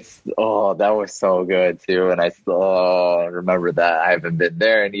 it's oh, that was so good too, and I still remember that. I haven't been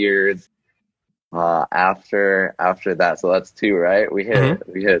there in years. After that, so that's 2, right? We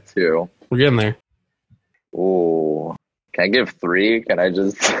hit 2. We're getting there. Ooh, can I give 3? Can I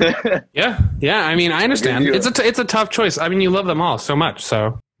just? Yeah. I mean, I understand. It's a tough choice. I mean, you love them all so much,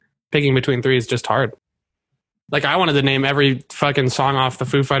 so picking between 3 is just hard. Like, I wanted to name every fucking song off the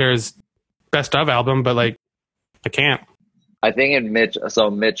Foo Fighters' Best Of album, but like, I can't. I think in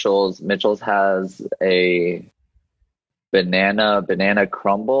Mitchell's has a banana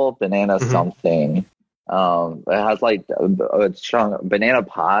crumble, banana something. It has like a chunk banana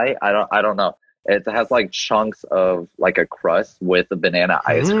pie. I don't know. It has like chunks of like a crust with the banana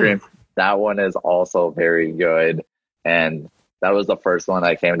ice cream. That one is also very good, and that was the first one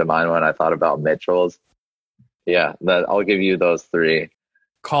that came to mind when I thought about Mitchell's. Yeah, I'll give you those 3.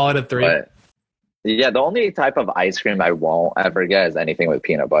 Call it a 3. But, yeah, the only type of ice cream I won't ever get is anything with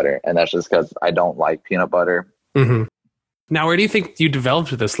peanut butter, and that's just because I don't like peanut butter. Mm-hmm. Now, where do you think you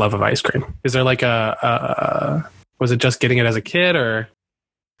developed this love of ice cream? Is there like was it just getting it as a kid, or?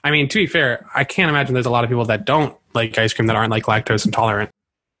 I mean, to be fair, I can't imagine there's a lot of people that don't like ice cream that aren't like lactose intolerant.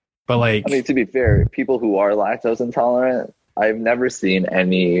 But like, I mean, to be fair, people who are lactose intolerant, I've never seen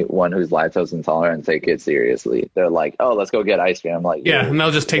anyone who's lactose intolerant take it seriously. They're like, "Oh, let's go get ice cream." I'm like, yeah, and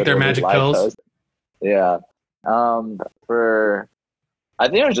they'll just take their magic pills. Yeah. I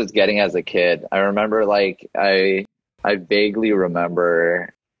think I was just getting as a kid. I remember like I vaguely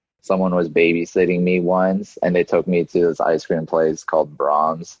remember someone was babysitting me once, and they took me to this ice cream place called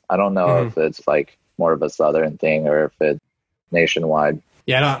Brahms. I don't know if it's like more of a Southern thing or if it's nationwide.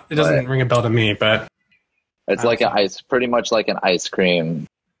 Yeah, it doesn't ring a bell to me, but it's like pretty much like an ice cream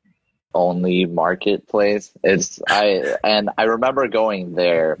only marketplace. I remember going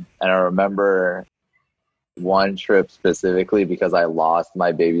there, and I remember one trip specifically because I lost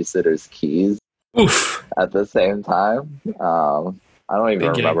my babysitter's keys. Oof. At the same time. I don't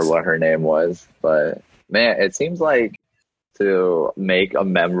even remember what her name was, but man, it seems like to make a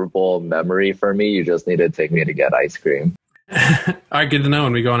memorable memory for me, you just need to take me to get ice cream. All right, good to know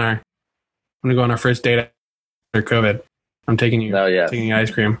when we go on our first date after COVID. I'm taking you taking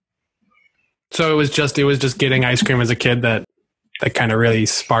ice cream. So it was just getting ice cream as a kid that kind of really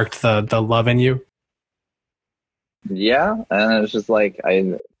sparked the love in you. Yeah, and it's just like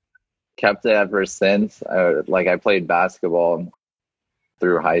I kept it ever since. I played basketball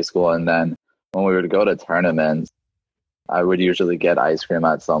through high school, and then when we would go to tournaments, I would usually get ice cream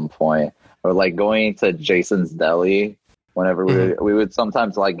at some point, or like going to Jason's Deli. Whenever we would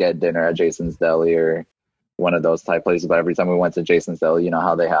sometimes like get dinner at Jason's Deli or one of those type places, but every time we went to Jason's Deli, you know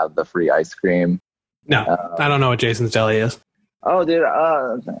how they have the free ice cream. No, I don't know what Jason's Deli is. Oh, dude,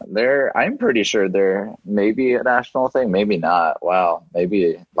 I'm pretty sure they're maybe a national thing, maybe not. Wow,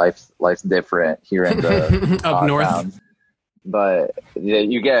 maybe life's different here in the up north. Towns. But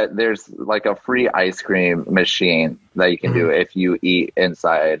yeah, there's like a free ice cream machine that you can do if you eat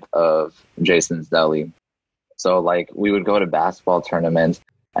inside of Jason's Deli. So like we would go to basketball tournaments,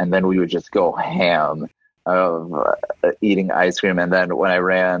 and then we would just go ham of eating ice cream. And then when I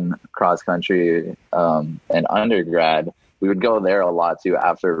ran cross country in undergrad, we would go there a lot too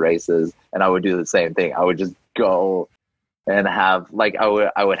after races, and I would do the same thing. I would just go and have like I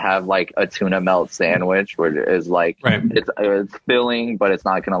would have like a tuna melt sandwich, where it is like it's filling, but it's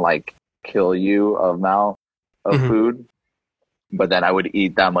not gonna like kill you of food. But then I would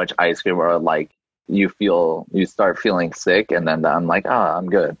eat that much ice cream, or like you start feeling sick, and then I'm like, I'm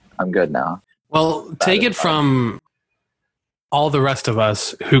good now. Well, take it from all the rest of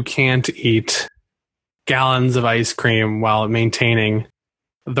us who can't eat gallons of ice cream while maintaining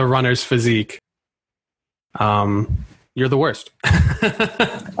the runner's physique. You're the worst.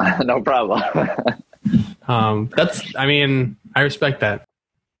 No problem. I respect that.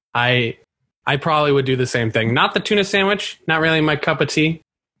 I probably would do the same thing. Not the tuna sandwich, not really my cup of tea.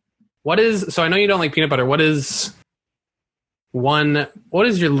 So I know you don't like peanut butter. What is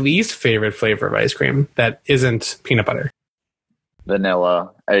your least favorite flavor of ice cream that isn't peanut butter?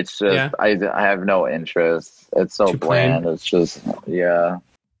 Vanilla. It's just, I have no interest. It's so bland. It's just, yeah.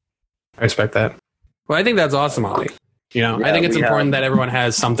 I respect that. Well, I think that's awesome, Ollie. I think it's important that everyone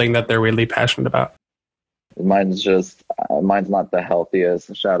has something that they're really passionate about. Mine's not the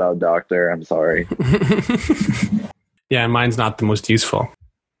healthiest. Shout out, doctor. I'm sorry. Yeah, mine's not the most useful.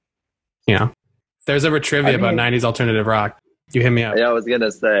 If there's ever trivia about 90s alternative rock, you hit me up. Yeah, I was going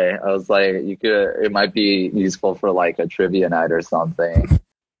to say, I was like, it might be useful for like a trivia night or something.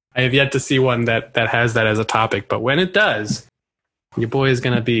 I have yet to see one that has that as a topic, but when it does, your boy is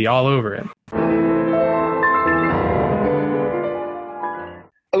going to be all over it.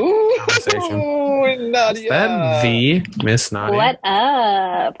 conversation. Oh, Nadia. Is that the Miss Nadia? What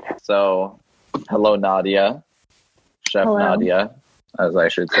up? So, hello, Nadia. Chef Hello. Nadia, as I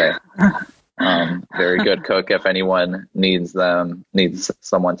should say. Very good cook. If anyone needs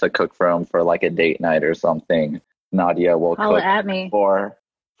someone to cook for them for like a date night or something, Nadia will Holla cook at me. for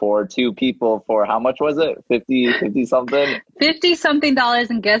two people for how much was it? 50 something? 50 something dollars,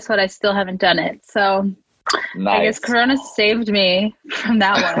 and guess what? I still haven't done it. So Nice. I guess Corona saved me from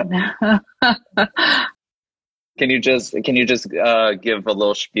that one. Can you just give a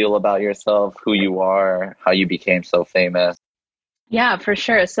little spiel about yourself, who you are, how you became so famous? Yeah, for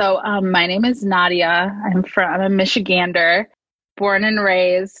sure. So my name is Nadia. I'm a Michigander, born and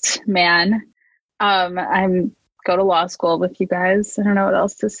raised, man. I'm go to law school with you guys. I don't know what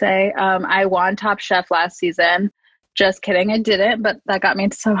else to say. I won Top Chef last season. Just kidding, I didn't, but that got me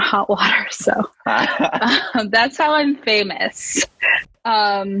into some hot water. So that's how I'm famous.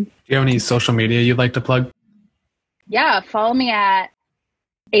 Do you have any social media you'd like to plug? Yeah, follow me at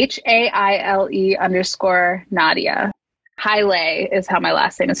HAILE_Nadia. Haile is how my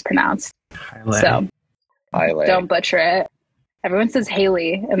last name is pronounced. So don't butcher it. Everyone says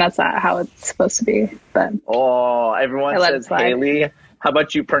Haley, and that's not how it's supposed to be. But everyone says Haley. How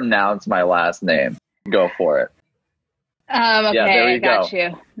about you pronounce my last name? Go for it. Okay, yeah, there you got go.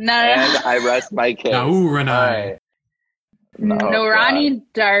 you. No, and I rest my case. Right. Noorani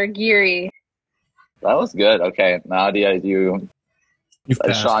Dargiri. That was good. Okay, Nadia, You've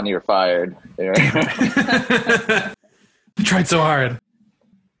passed. Sean, you're fired. You tried so hard.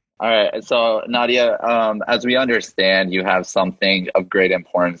 All right. So, Nadia, as we understand, you have something of great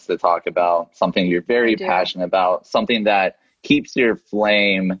importance to talk about, something you're very passionate about, something that keeps your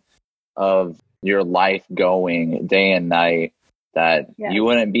flame of your life going day and night that you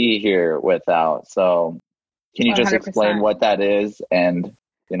wouldn't be here without. So, can you just 100%. explain what that is and,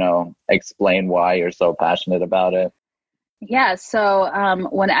 explain why you're so passionate about it? Yeah. So,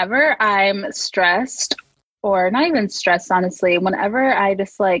 whenever I'm stressed, or not even stressed, honestly, whenever I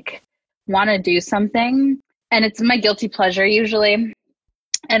just want to do something, and it's my guilty pleasure usually.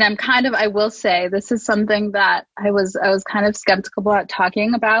 And I will say this is something that I was kind of skeptical about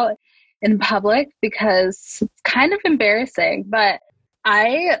talking about in public because it's kind of embarrassing, but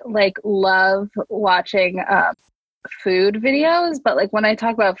I love watching food videos. But when I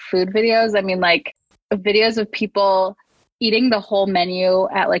talk about food videos, I mean videos of people eating the whole menu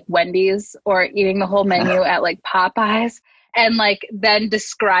at Wendy's or eating the whole menu at Popeyes and then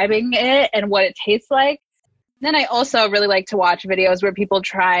describing it and what it tastes like. Then I also really like to watch videos where people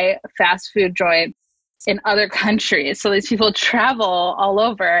try fast food joints in other countries. So these people travel all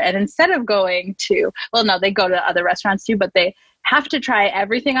over, and instead of going to, they go to other restaurants too, but they have to try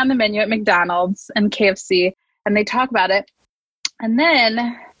everything on the menu at McDonald's and KFC, and they talk about it. And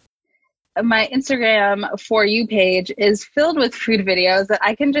then my Instagram For You page is filled with food videos that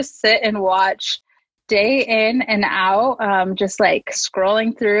I can just sit and watch day in and out, just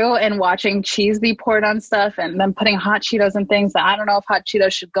scrolling through and watching cheese be poured on stuff and then putting hot Cheetos and things that I don't know if hot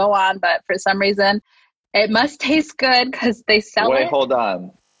Cheetos should go on, but for some reason it must taste good because they sell it. Wait, hold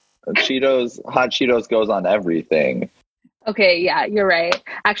on. Hot Cheetos goes on everything. Okay, yeah, you're right.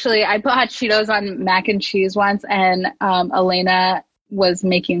 Actually, I put hot Cheetos on mac and cheese once, and Elena was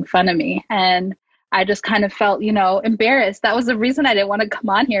making fun of me, and I just kind of felt, embarrassed. That was the reason I didn't want to come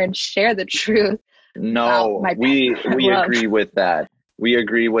on here and share the truth. No, we agree with that. We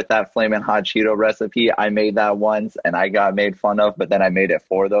agree with that flamin' hot Cheeto recipe. I made that once, and I got made fun of, but then I made it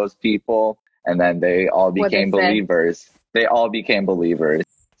for those people, and then they all became believers. They all became believers.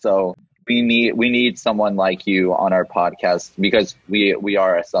 So we need someone like you on our podcast because we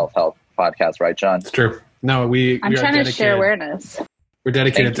are a self-help podcast, right, John? It's true. No, I'm trying to share awareness. We're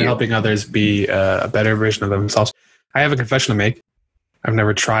dedicated to helping others be a better version of themselves. I have a confession to make. I've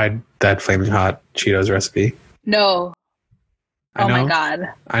never tried that flaming hot Cheetos recipe. No. My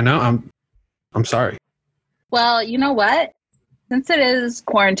God. I know. I'm sorry. Well, you know what? Since it is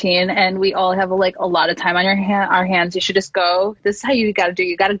quarantine and we all have a lot of time on our hands, you should just go. This is how you got to do.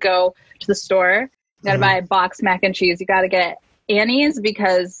 You got to go to the store. You got to buy a box mac and cheese. You got to get Annie's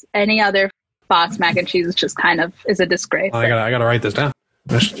because any other box mac and cheese is just is a disgrace. I gotta write this down.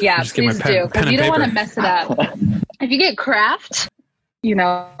 Please do, because you don't want to mess it up. If you get Kraft,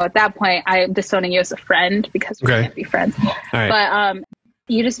 at that point, I'm disowning you as a friend because we can't be friends. All right. But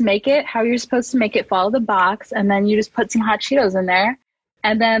you just make it how you're supposed to make it. Follow the box, and then you just put some hot Cheetos in there,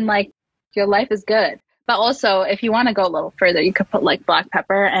 and then your life is good. But also, if you want to go a little further, you could put black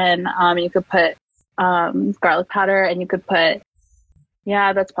pepper, and you could put garlic powder, and you could put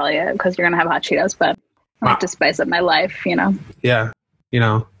that's probably it because you're gonna have hot Cheetos. But I like to spice up my life, Yeah.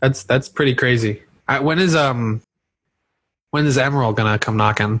 That's pretty crazy. When is Emerald gonna come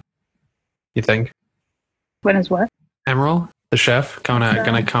knocking? You think? When is what? Emerald, the chef,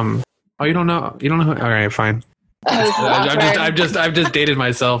 gonna come? Oh, you don't know? You don't know? All right, fine. I've just dated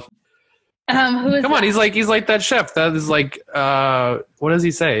myself. Who is Come on, that? he's like that chef. That is like, what does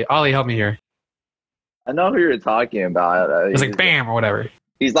he say? Ollie, help me here. I know who you're talking about. He's like bam or whatever.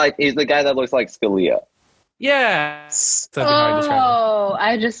 He's the guy that looks like Scalia. Yeah. Oh,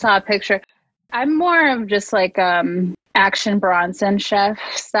 I just saw a picture. I'm more of just like Action Bronson chef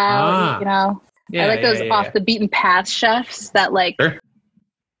style, Yeah, I like those off the beaten path chefs that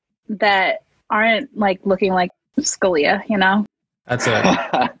that aren't like looking like Scalia. That's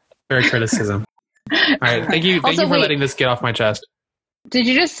a fair criticism. All right, thank you for letting this get off my chest. Did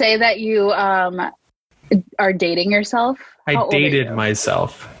you just say that you are dating yourself? I dated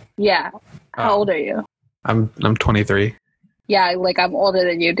myself. Yeah. How old are you? I'm 23. Yeah, like I'm older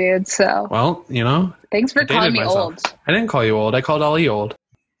than you, dude. So well, thanks for calling me old. I didn't call you old. I called Ollie old.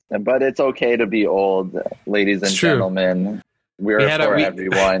 But it's okay to be old, ladies and gentlemen. We're for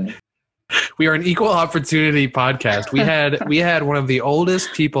everyone. We are an equal opportunity podcast. We had one of the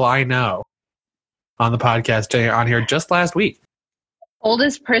oldest people I know on the podcast on here just last week.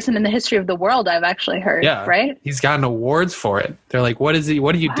 Oldest person in the history of the world, I've actually heard. Yeah, right. He's gotten awards for it. They're like, "What is he?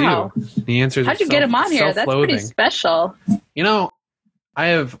 What do you do?" The answer is, how'd you get him on here? That's pretty special.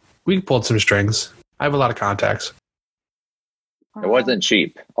 We pulled some strings. I have a lot of contacts. It wasn't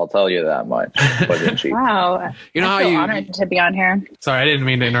cheap. I'll tell you that much. It wasn't cheap. Wow. I feel honored to be on here. Sorry, I didn't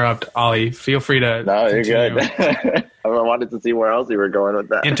mean to interrupt, Ollie. Feel free to. No, you're good. I wanted to see where else you were going with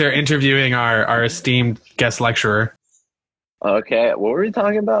that. Interviewing our esteemed guest lecturer. Okay, what were we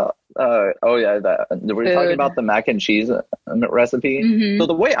talking about? Were we talking about the mac and cheese recipe? Mm-hmm. So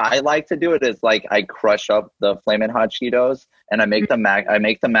the way I like to do it is like I crush up the Flamin' Hot Cheetos and I make the mac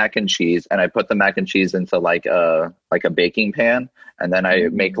and cheese, and I put the mac and cheese into like a baking pan, and then I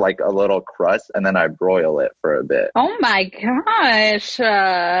make like a little crust, and then I broil it for a bit. Oh my gosh.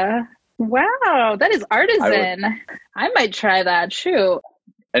 Wow, that is artisan. I might try that. Shoot.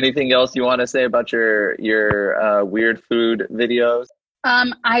 Anything else you want to say about your weird food videos?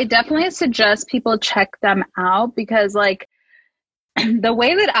 I definitely suggest people check them out because like the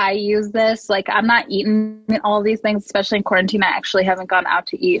way that I use this, like I'm not eating all these things, especially in quarantine. I actually haven't gone out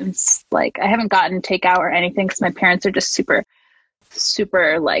to eat, and like I haven't gotten takeout or anything because my parents are just super,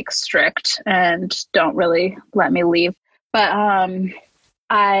 super like strict and don't really let me leave. But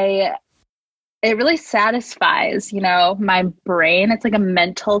it really satisfies, my brain. It's like a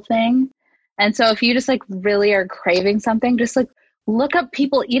mental thing. And so if you just like really are craving something, just like look up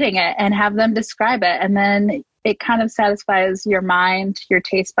people eating it and have them describe it. And then it kind of satisfies your mind, your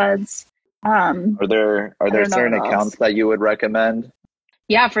taste buds. Are there certain accounts that you would recommend?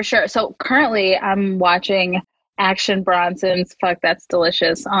 Yeah, for sure. So currently I'm watching Action Bronson's Fuck That's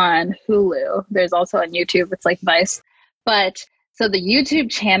Delicious on Hulu. There's also on YouTube. It's like Vice. But so the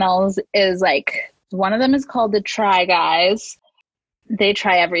YouTube channels is like, one of them is called The Try Guys. They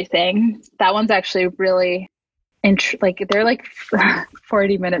try everything. That one's actually really, they're like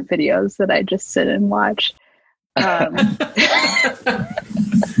 40-minute videos that I just sit and watch.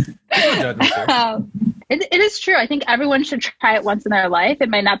 It is true. I think everyone should try it once in their life. It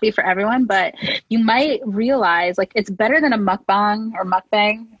might not be for everyone, but you might realize like it's better than a mukbang or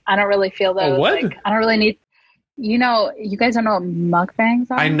mukbang. I don't really feel those. What? Like, I don't really need. You guys don't know what mukbangs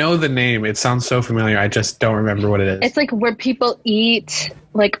are? I know the name. It sounds so familiar. I just don't remember what it is. It's like where people eat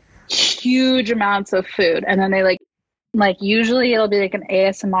like huge amounts of food, and then they like usually it'll be like an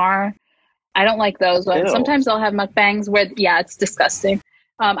ASMR. I don't like those ones. Ew. Sometimes they'll have mukbangs where it's disgusting.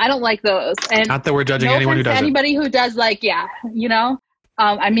 I don't like those. And not that we're judging anyone who does anybody who does I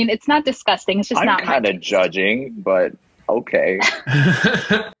mean, it's not disgusting. It's just not. I'm kind of judging, but okay.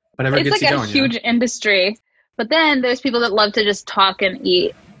 Whatever it's gets like you going, a huge industry. But then there's people that love to just talk and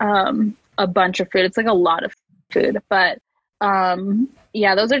eat a bunch of food. It's like a lot of food. But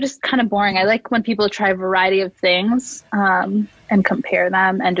those are just kind of boring. I like when people try a variety of things and compare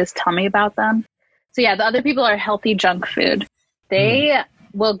them and just tell me about them. So the other people are healthy junk food. They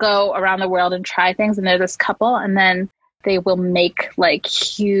will go around the world and try things, and they're this couple, and then they will make like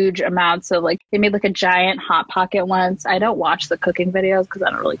huge amounts of they made like a giant Hot Pocket once. I don't watch the cooking videos because I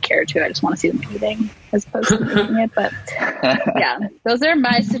don't really care to. I just want to see them eating as opposed to making it. But those are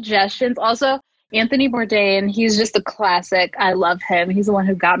my suggestions. Also, Anthony Bourdain, he's just a classic. I love him. He's the one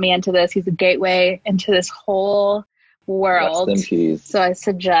who got me into this. He's a gateway into this whole world. Rest in peace. So I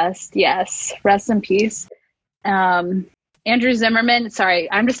suggest, rest in peace. Andrew Zimmerman.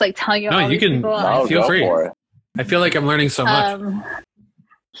 Sorry, I'm just telling you. No, you can feel free. For it. I feel like I'm learning so much.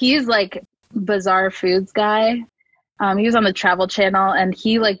 he's like bizarre foods guy. He was on the Travel Channel, and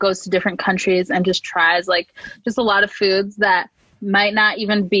he like goes to different countries and just tries like just a lot of foods that might not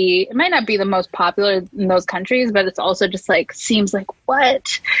be the most popular in those countries, but it's also just like seems like,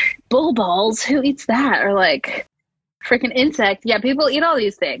 what, bull balls, who eats that? Or like freaking insect. Yeah, people eat all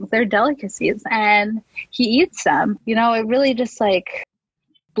these things, they're delicacies, and he eats them. You know, it really just like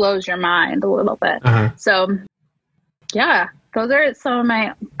blows your mind a little bit. So yeah, those are some of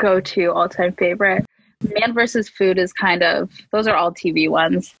my go-to all-time favorite. Man vs. Food is those are all TV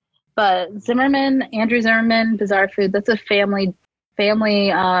ones. But Andrew Zimmerman, Bizarre Food, that's a family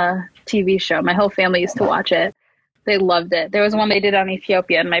TV show. My whole family used to watch it. They loved it. There was one they did on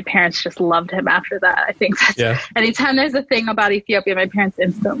Ethiopia, and my parents just loved him after that. I think anytime there's a thing about Ethiopia, my parents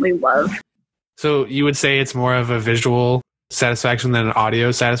instantly love. So you would say it's more of a visual satisfaction than an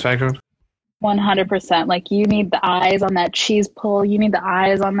audio satisfaction? 100%. Like, you need the eyes on that cheese pull. You need the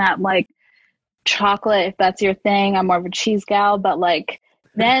eyes on that, like, chocolate, if that's your thing. I'm more of a cheese gal, but, like,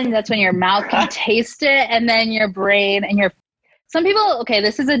 then that's when your mouth can taste it, and then your brain and some people, okay,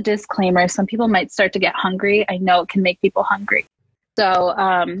 this is a disclaimer. Some people might start to get hungry. I know it can make people hungry. So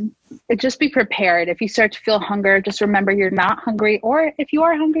just be prepared. If you start to feel hunger, just remember you're not hungry. Or if you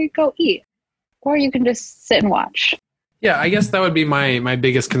are hungry, go eat. Or you can just sit and watch. Yeah, I guess that would be my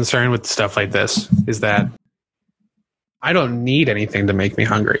biggest concern with stuff like this, is that I don't need anything to make me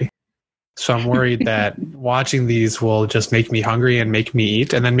hungry. So I'm worried that watching these will just make me hungry and make me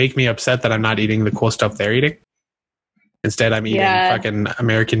eat, and then make me upset that I'm not eating the cool stuff they're eating. Instead, I'm eating fucking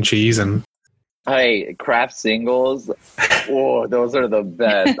American cheese and... Hey, Kraft singles. Oh, those are the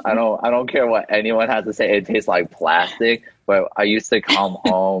best. I don't care what anyone has to say. It tastes like plastic, but I used to come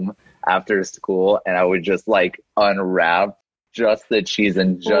home after school and I would just like unwrap just the cheese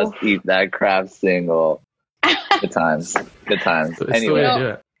and just eat that Kraft single. Good times. Good times.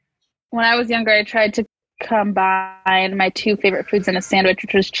 Anyway. When I was younger, I tried to combine my two favorite foods in a sandwich,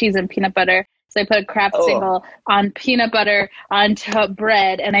 which was cheese and peanut butter. So I put a Kraft single on peanut butter onto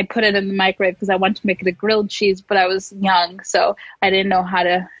bread, and I put it in the microwave because I wanted to make it a grilled cheese, but I was young, so I didn't know how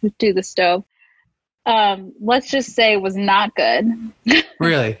to do the stove. Let's just say it was not good.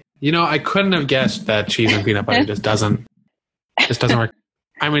 Really? You know, I couldn't have guessed that cheese and peanut butter just doesn't work.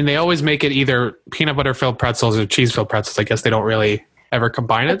 I mean, they always make it either peanut butter filled pretzels or cheese filled pretzels. I guess they don't really ever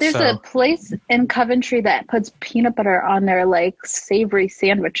combine it. But there's a place in Coventry that puts peanut butter on their like savory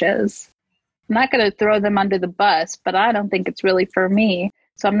sandwiches. I'm not going to throw them under the bus, but I don't think it's really for me.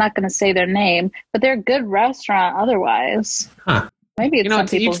 So I'm not going to say their name, but they're a good restaurant otherwise. Huh. Maybe it's some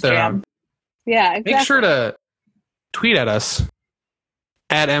people's jam. Yeah, exactly. Make sure to tweet at us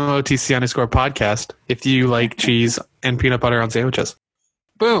at MOTC_podcast if you like cheese and peanut butter on sandwiches.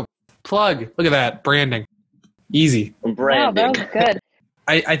 Boom. Plug. Look at that. Branding. Easy. Branding. Wow, that was good.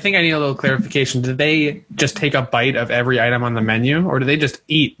 I think I need a little clarification. Did they just take a bite of every item on the menu, or do they just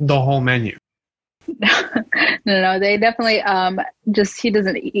eat the whole menu? No, they definitely he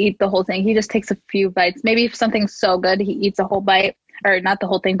doesn't eat the whole thing. He just takes a few bites. Maybe if something's so good, he eats a whole bite, or not the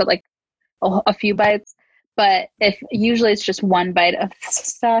whole thing, but like a few bites. But usually it's just one bite of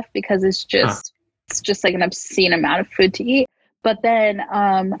stuff because it's just like an obscene amount of food to eat. But then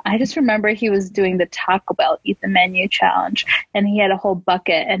I just remember he was doing the Taco Bell Eat the Menu challenge, and he had a whole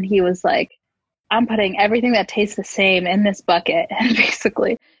bucket, and he was like, I'm putting everything that tastes the same in this bucket. And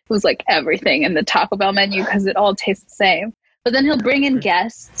basically it was like everything in the Taco Bell menu because it all tastes the same. But then he'll bring in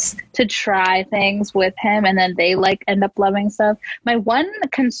guests to try things with him, and then they like end up loving stuff. My one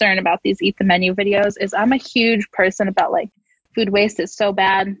concern about these Eat the Menu videos is I'm a huge person about like food waste is so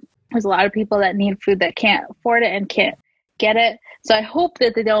bad. There's a lot of people that need food that can't afford it and can't get it. So I hope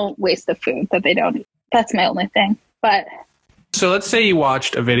that they don't waste the food that they don't eat. That's my only thing. But so let's say you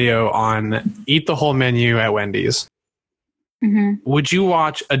watched a video on Eat the Whole Menu at Wendy's. Mm-hmm. Would you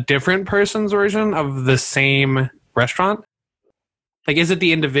watch a different person's version of the same restaurant? Like, is it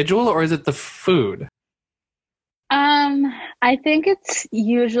the individual or is it the food? I think it's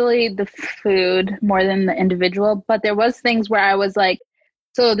usually the food more than the individual, but there was things where I was like,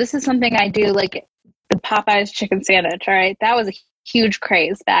 so this is something I do, like the Popeyes chicken sandwich, all right? That was a huge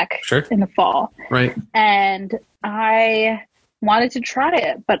craze back in the fall. Right. And I wanted to try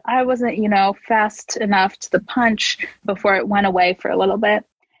it, but I wasn't, fast enough to the punch before it went away for a little bit.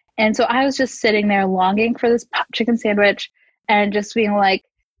 And so I was just sitting there longing for this chicken sandwich and just being like,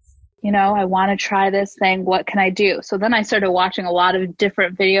 I want to try this thing. What can I do? So then I started watching a lot of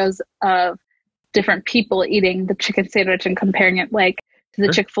different videos of different people eating the chicken sandwich and comparing it like to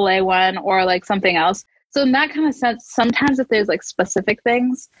the Chick-fil-A one or like something else. So in that kind of sense, sometimes if there's like specific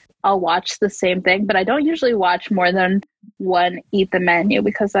things, I'll watch the same thing, but I don't usually watch more than one Eat the Menu,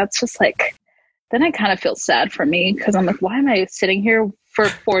 because that's just like, then I kind of feel sad for me, because I'm like, why am I sitting here for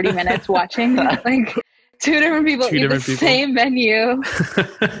 40 minutes watching like two different people eat the same menu?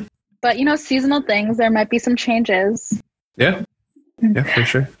 But seasonal things, there might be some changes. Yeah, for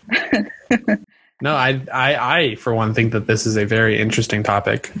sure. No, I for one think that this is a very interesting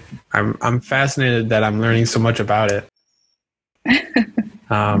topic. I'm fascinated that I'm learning so much about it.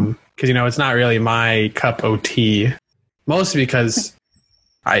 Because it's not really my cup of tea. Mostly because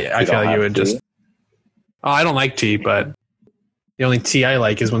I feel like you would just. Oh, I don't like tea, but the only tea I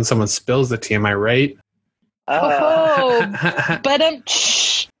like is when someone spills the tea. Am I right?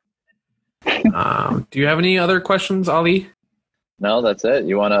 Do you have any other questions, Ali? No, that's it.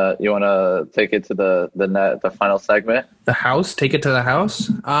 You wanna take it to the final segment? The house? Take it to the house?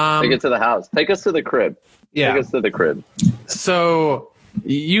 Take it to the house. Take us to the crib. Yeah. Take us to the crib. So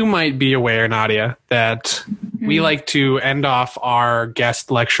you might be aware, Nadia, that we like to end off our guest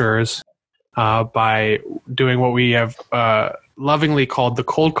lecturers by doing what we have lovingly called the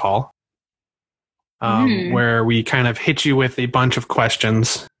cold call, where we kind of hit you with a bunch of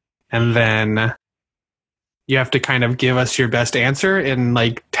questions, and then you have to kind of give us your best answer in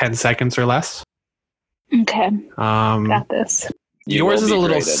like 10 seconds or less. Okay. Got this. Yours is a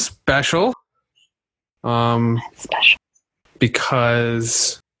little special. Special.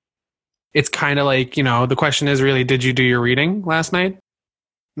 Because it's kind of like, the question is really, did you do your reading last night,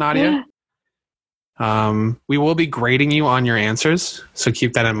 Nadia? Yeah. We will be grading you on your answers, so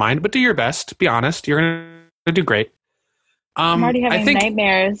keep that in mind, but do your best. Be honest. You're going to do great. I'm already having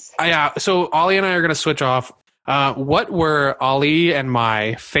nightmares. Yeah, so Ollie and I are going to switch off. What were Ollie and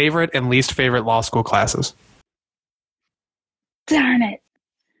my favorite and least favorite law school classes? Darn it.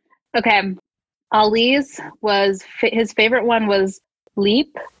 Okay. Ali's was his favorite one was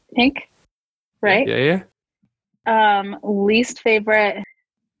Leap, I think. Right? Yeah. Least favorite,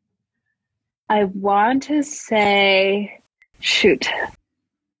 I want to say Civ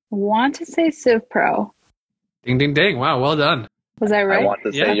Pro. Ding, ding, ding. Wow, well done. Was that right? I want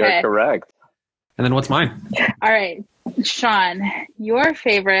to say you're correct. And then what's mine? All right. Sean, your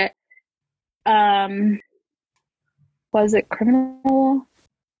favorite, was it criminal?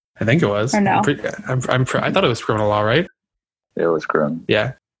 I think it was. Or no? I thought it was criminal law, right? It was criminal.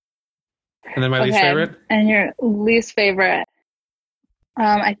 Yeah. And then my least favorite? And your least favorite,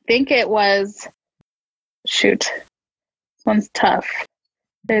 I think it was, this one's tough.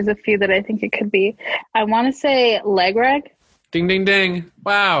 There's a few that I think it could be. I want to say leg reg. Ding, ding, ding.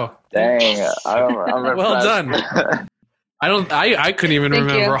 Wow. Dang. I'm well done. I couldn't even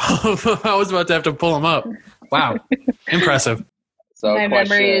remember all of them. I was about to have to pull them up. Wow. Impressive. So my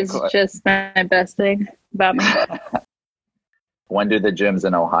memory is just my best thing about me. When do the gyms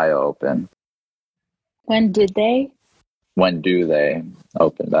in Ohio open? When did they? When do they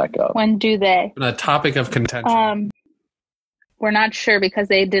open back up? When do they? A topic of contention. We're not sure because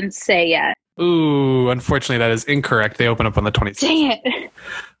they didn't say yet. Ooh, unfortunately, that is incorrect. They open up on the 26th. Dang it.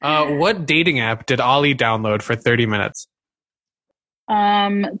 What dating app did Ollie download for 30 minutes?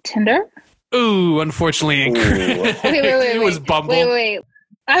 Tinder? Ooh, unfortunately incorrect. Wait. It was Bumble. Wait.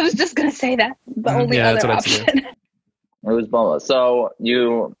 I was just going to say that. The only other option. It was Bumble. So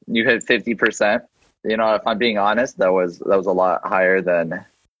you hit 50%. If I'm being honest, that was a lot higher than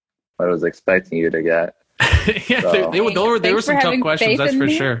what I was expecting you to get. Yeah, so. there were some tough questions, that's for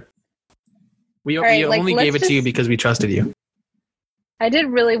sure. We only gave it to you because we trusted you. I did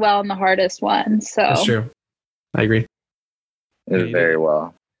really well on the hardest one, so that's true. I agree. It did very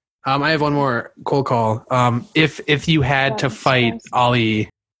well. I have one more cold call. If you had to fight Ollie,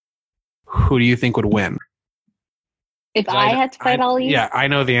 who do you think would win? If I had to fight Ollie? Yeah, I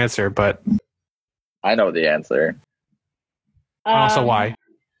know the answer, but I know the answer. Also, why?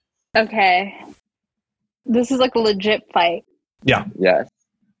 Okay. This is like a legit fight. Yeah. Yes.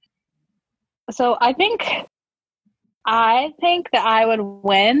 So I think that I would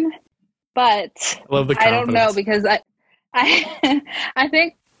win, but I don't know because I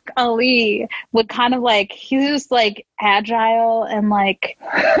think Ali would kind of like, he's just like agile and like,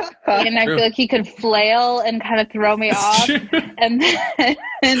 and I feel like he could flail and kind of throw me off. And then,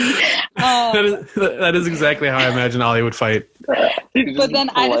 that is exactly how I imagine Ali would fight. But then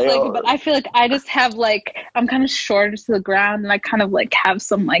I feel like I just have like, I'm kind of short to the ground and I kind of like have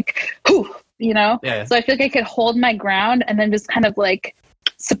some like, Yeah. So I feel like I could hold my ground and then just kind of like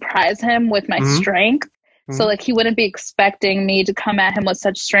surprise him with my strength. So like he wouldn't be expecting me to come at him with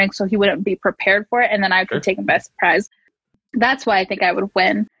such strength, so he wouldn't be prepared for it, and then I could take him by surprise. That's why I think I would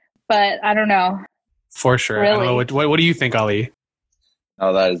win. But I don't know. For sure. I don't know, Really? what do you think, Ali?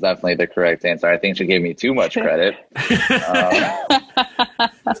 Oh, that is definitely the correct answer. I think she gave me too much credit.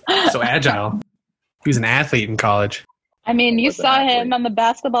 So agile. He was an athlete in college. I mean, you Was an saw athlete. him on the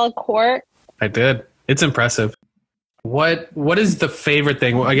basketball court. I did. It's impressive. What is the favorite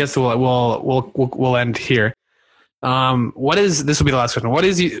thing? Well, I guess we'll end here. This will be the last question. What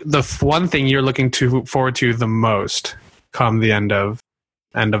is the one thing you're looking forward to the most come the end of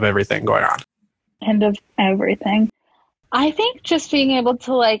everything going on? End of everything. I think just being able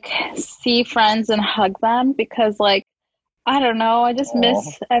to like see friends and hug them because like, I don't know, I just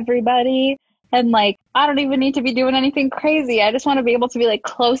miss everybody. And like, I don't even need to be doing anything crazy. I just want to be able to be like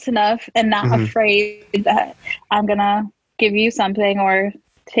close enough and not afraid that I'm going to give you something or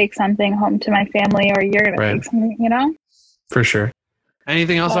take something home to my family or you're going to take something, you know? For sure.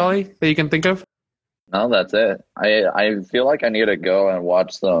 Anything else, Ollie, that you can think of? No, that's it. I feel like I need to go and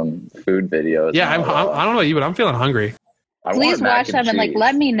watch some food videos. Yeah, I don't know about you, but I'm feeling hungry. Please watch them and like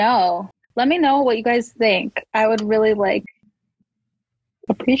let me know. Let me know what you guys think. I would really like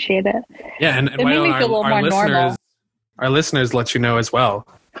appreciate it. Yeah, and it made me feel a little more normal. Our listeners let you know as well.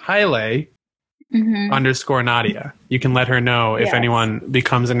 Haile _ Nadia. You can let her know if anyone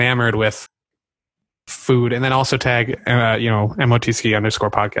becomes enamored with food, and then also tag MOTC _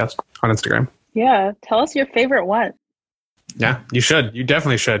 podcast on Instagram. Yeah, tell us your favorite one. Yeah, you should. You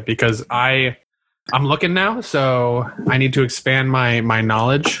definitely should, because I'm looking now, so I need to expand my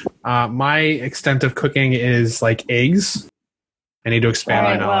knowledge. My extent of cooking is like eggs. I need to expand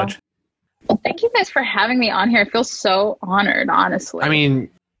my knowledge. Well, thank you guys for having me on here. I feel so honored, honestly. I mean,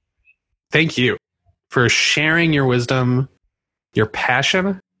 thank you for sharing your wisdom, your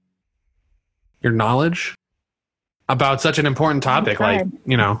passion, your knowledge about such an important topic, like,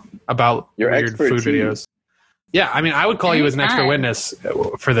 about your weird food videos. Yeah, I mean, I would call you as an expert witness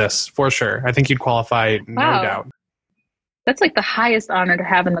for this, for sure. I think you'd qualify, no doubt. That's like the highest honor to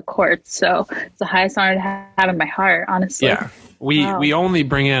have in the courts, so it's the highest honor to have in my heart, honestly. Yeah, we only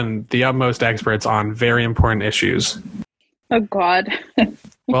bring in the utmost experts on very important issues. Oh, God.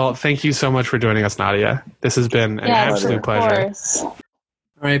 Well, thank you so much for joining us, Nadia. This has been an absolute pleasure. Course. All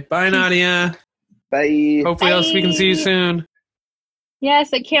right, bye, Nadia. Bye. Hopefully we can see you soon.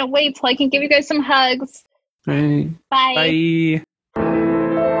 Yes, I can't wait till I can give you guys some hugs. Bye. Bye.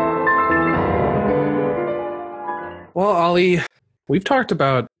 Well, Ollie, we've talked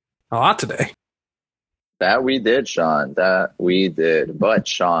about a lot today. That we did, Sean. That we did. But,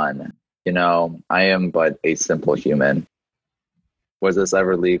 Sean, I am but a simple human. Was this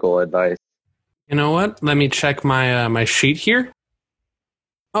ever legal advice? You know what? Let me check my my sheet here.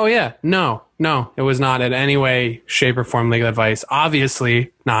 Oh, yeah. No, it was not in any way, shape, or form legal advice.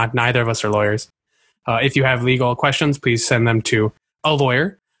 Obviously not. Neither of us are lawyers. If you have legal questions, please send them to a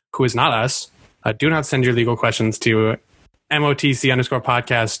lawyer who is not us. Do not send your legal questions to MOTC _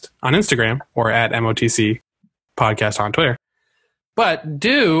 podcast on Instagram or at MOTC podcast on Twitter. But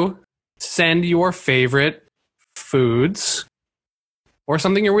do send your favorite foods or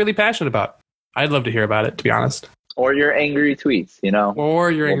something you're really passionate about. I'd love to hear about it, to be honest. Or your angry tweets,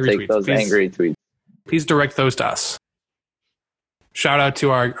 Or your angry tweets. We'll take those angry tweets. Please direct those to us. Shout out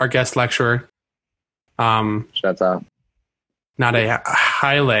to our guest lecturer. Shut up. Not a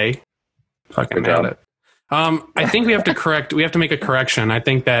highlight. Fucking nailed it. I think we have to make a correction. I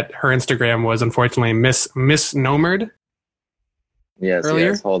think that her Instagram was unfortunately misnomered. Yes, earlier.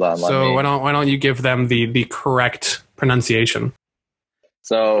 Yes. Hold on. Why don't you give them the correct pronunciation?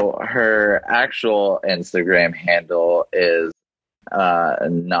 So her actual Instagram handle is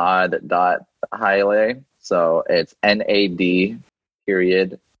nod.haile. So it's NAD_HAILE.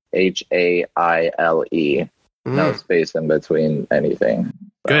 No space in between anything.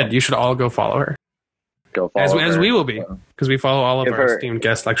 So good. You should all go follow her. Go follow her. As we will be, because we follow all of Give our her- esteemed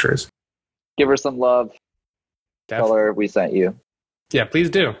guest lecturers. Give her some love. Tell her we sent you. Yeah,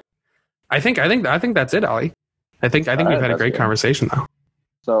 please do. I think that's it, Ollie. I think we've had a great conversation though.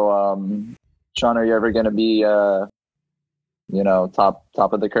 So, Sean, are you ever going to be, top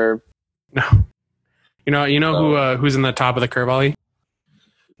of the curve? No. You know who's in the top of the curve, Ollie?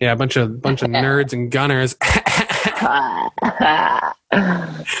 Yeah, a bunch of nerds and gunners.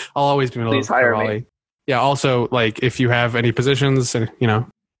 I'll always be in the middle of the curve, Ollie. Yeah. Also, like, if you have any positions, hit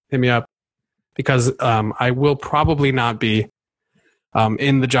me up, because I will probably not be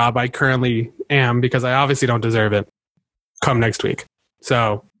in the job I currently am, because I obviously don't deserve it, come next week.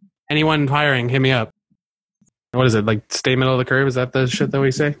 So anyone hiring, hit me up. What is it, like, stay middle of the curve? Is that the shit that we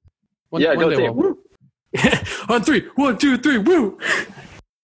say? Go say woo. On 3, 1, 2, 3, woo.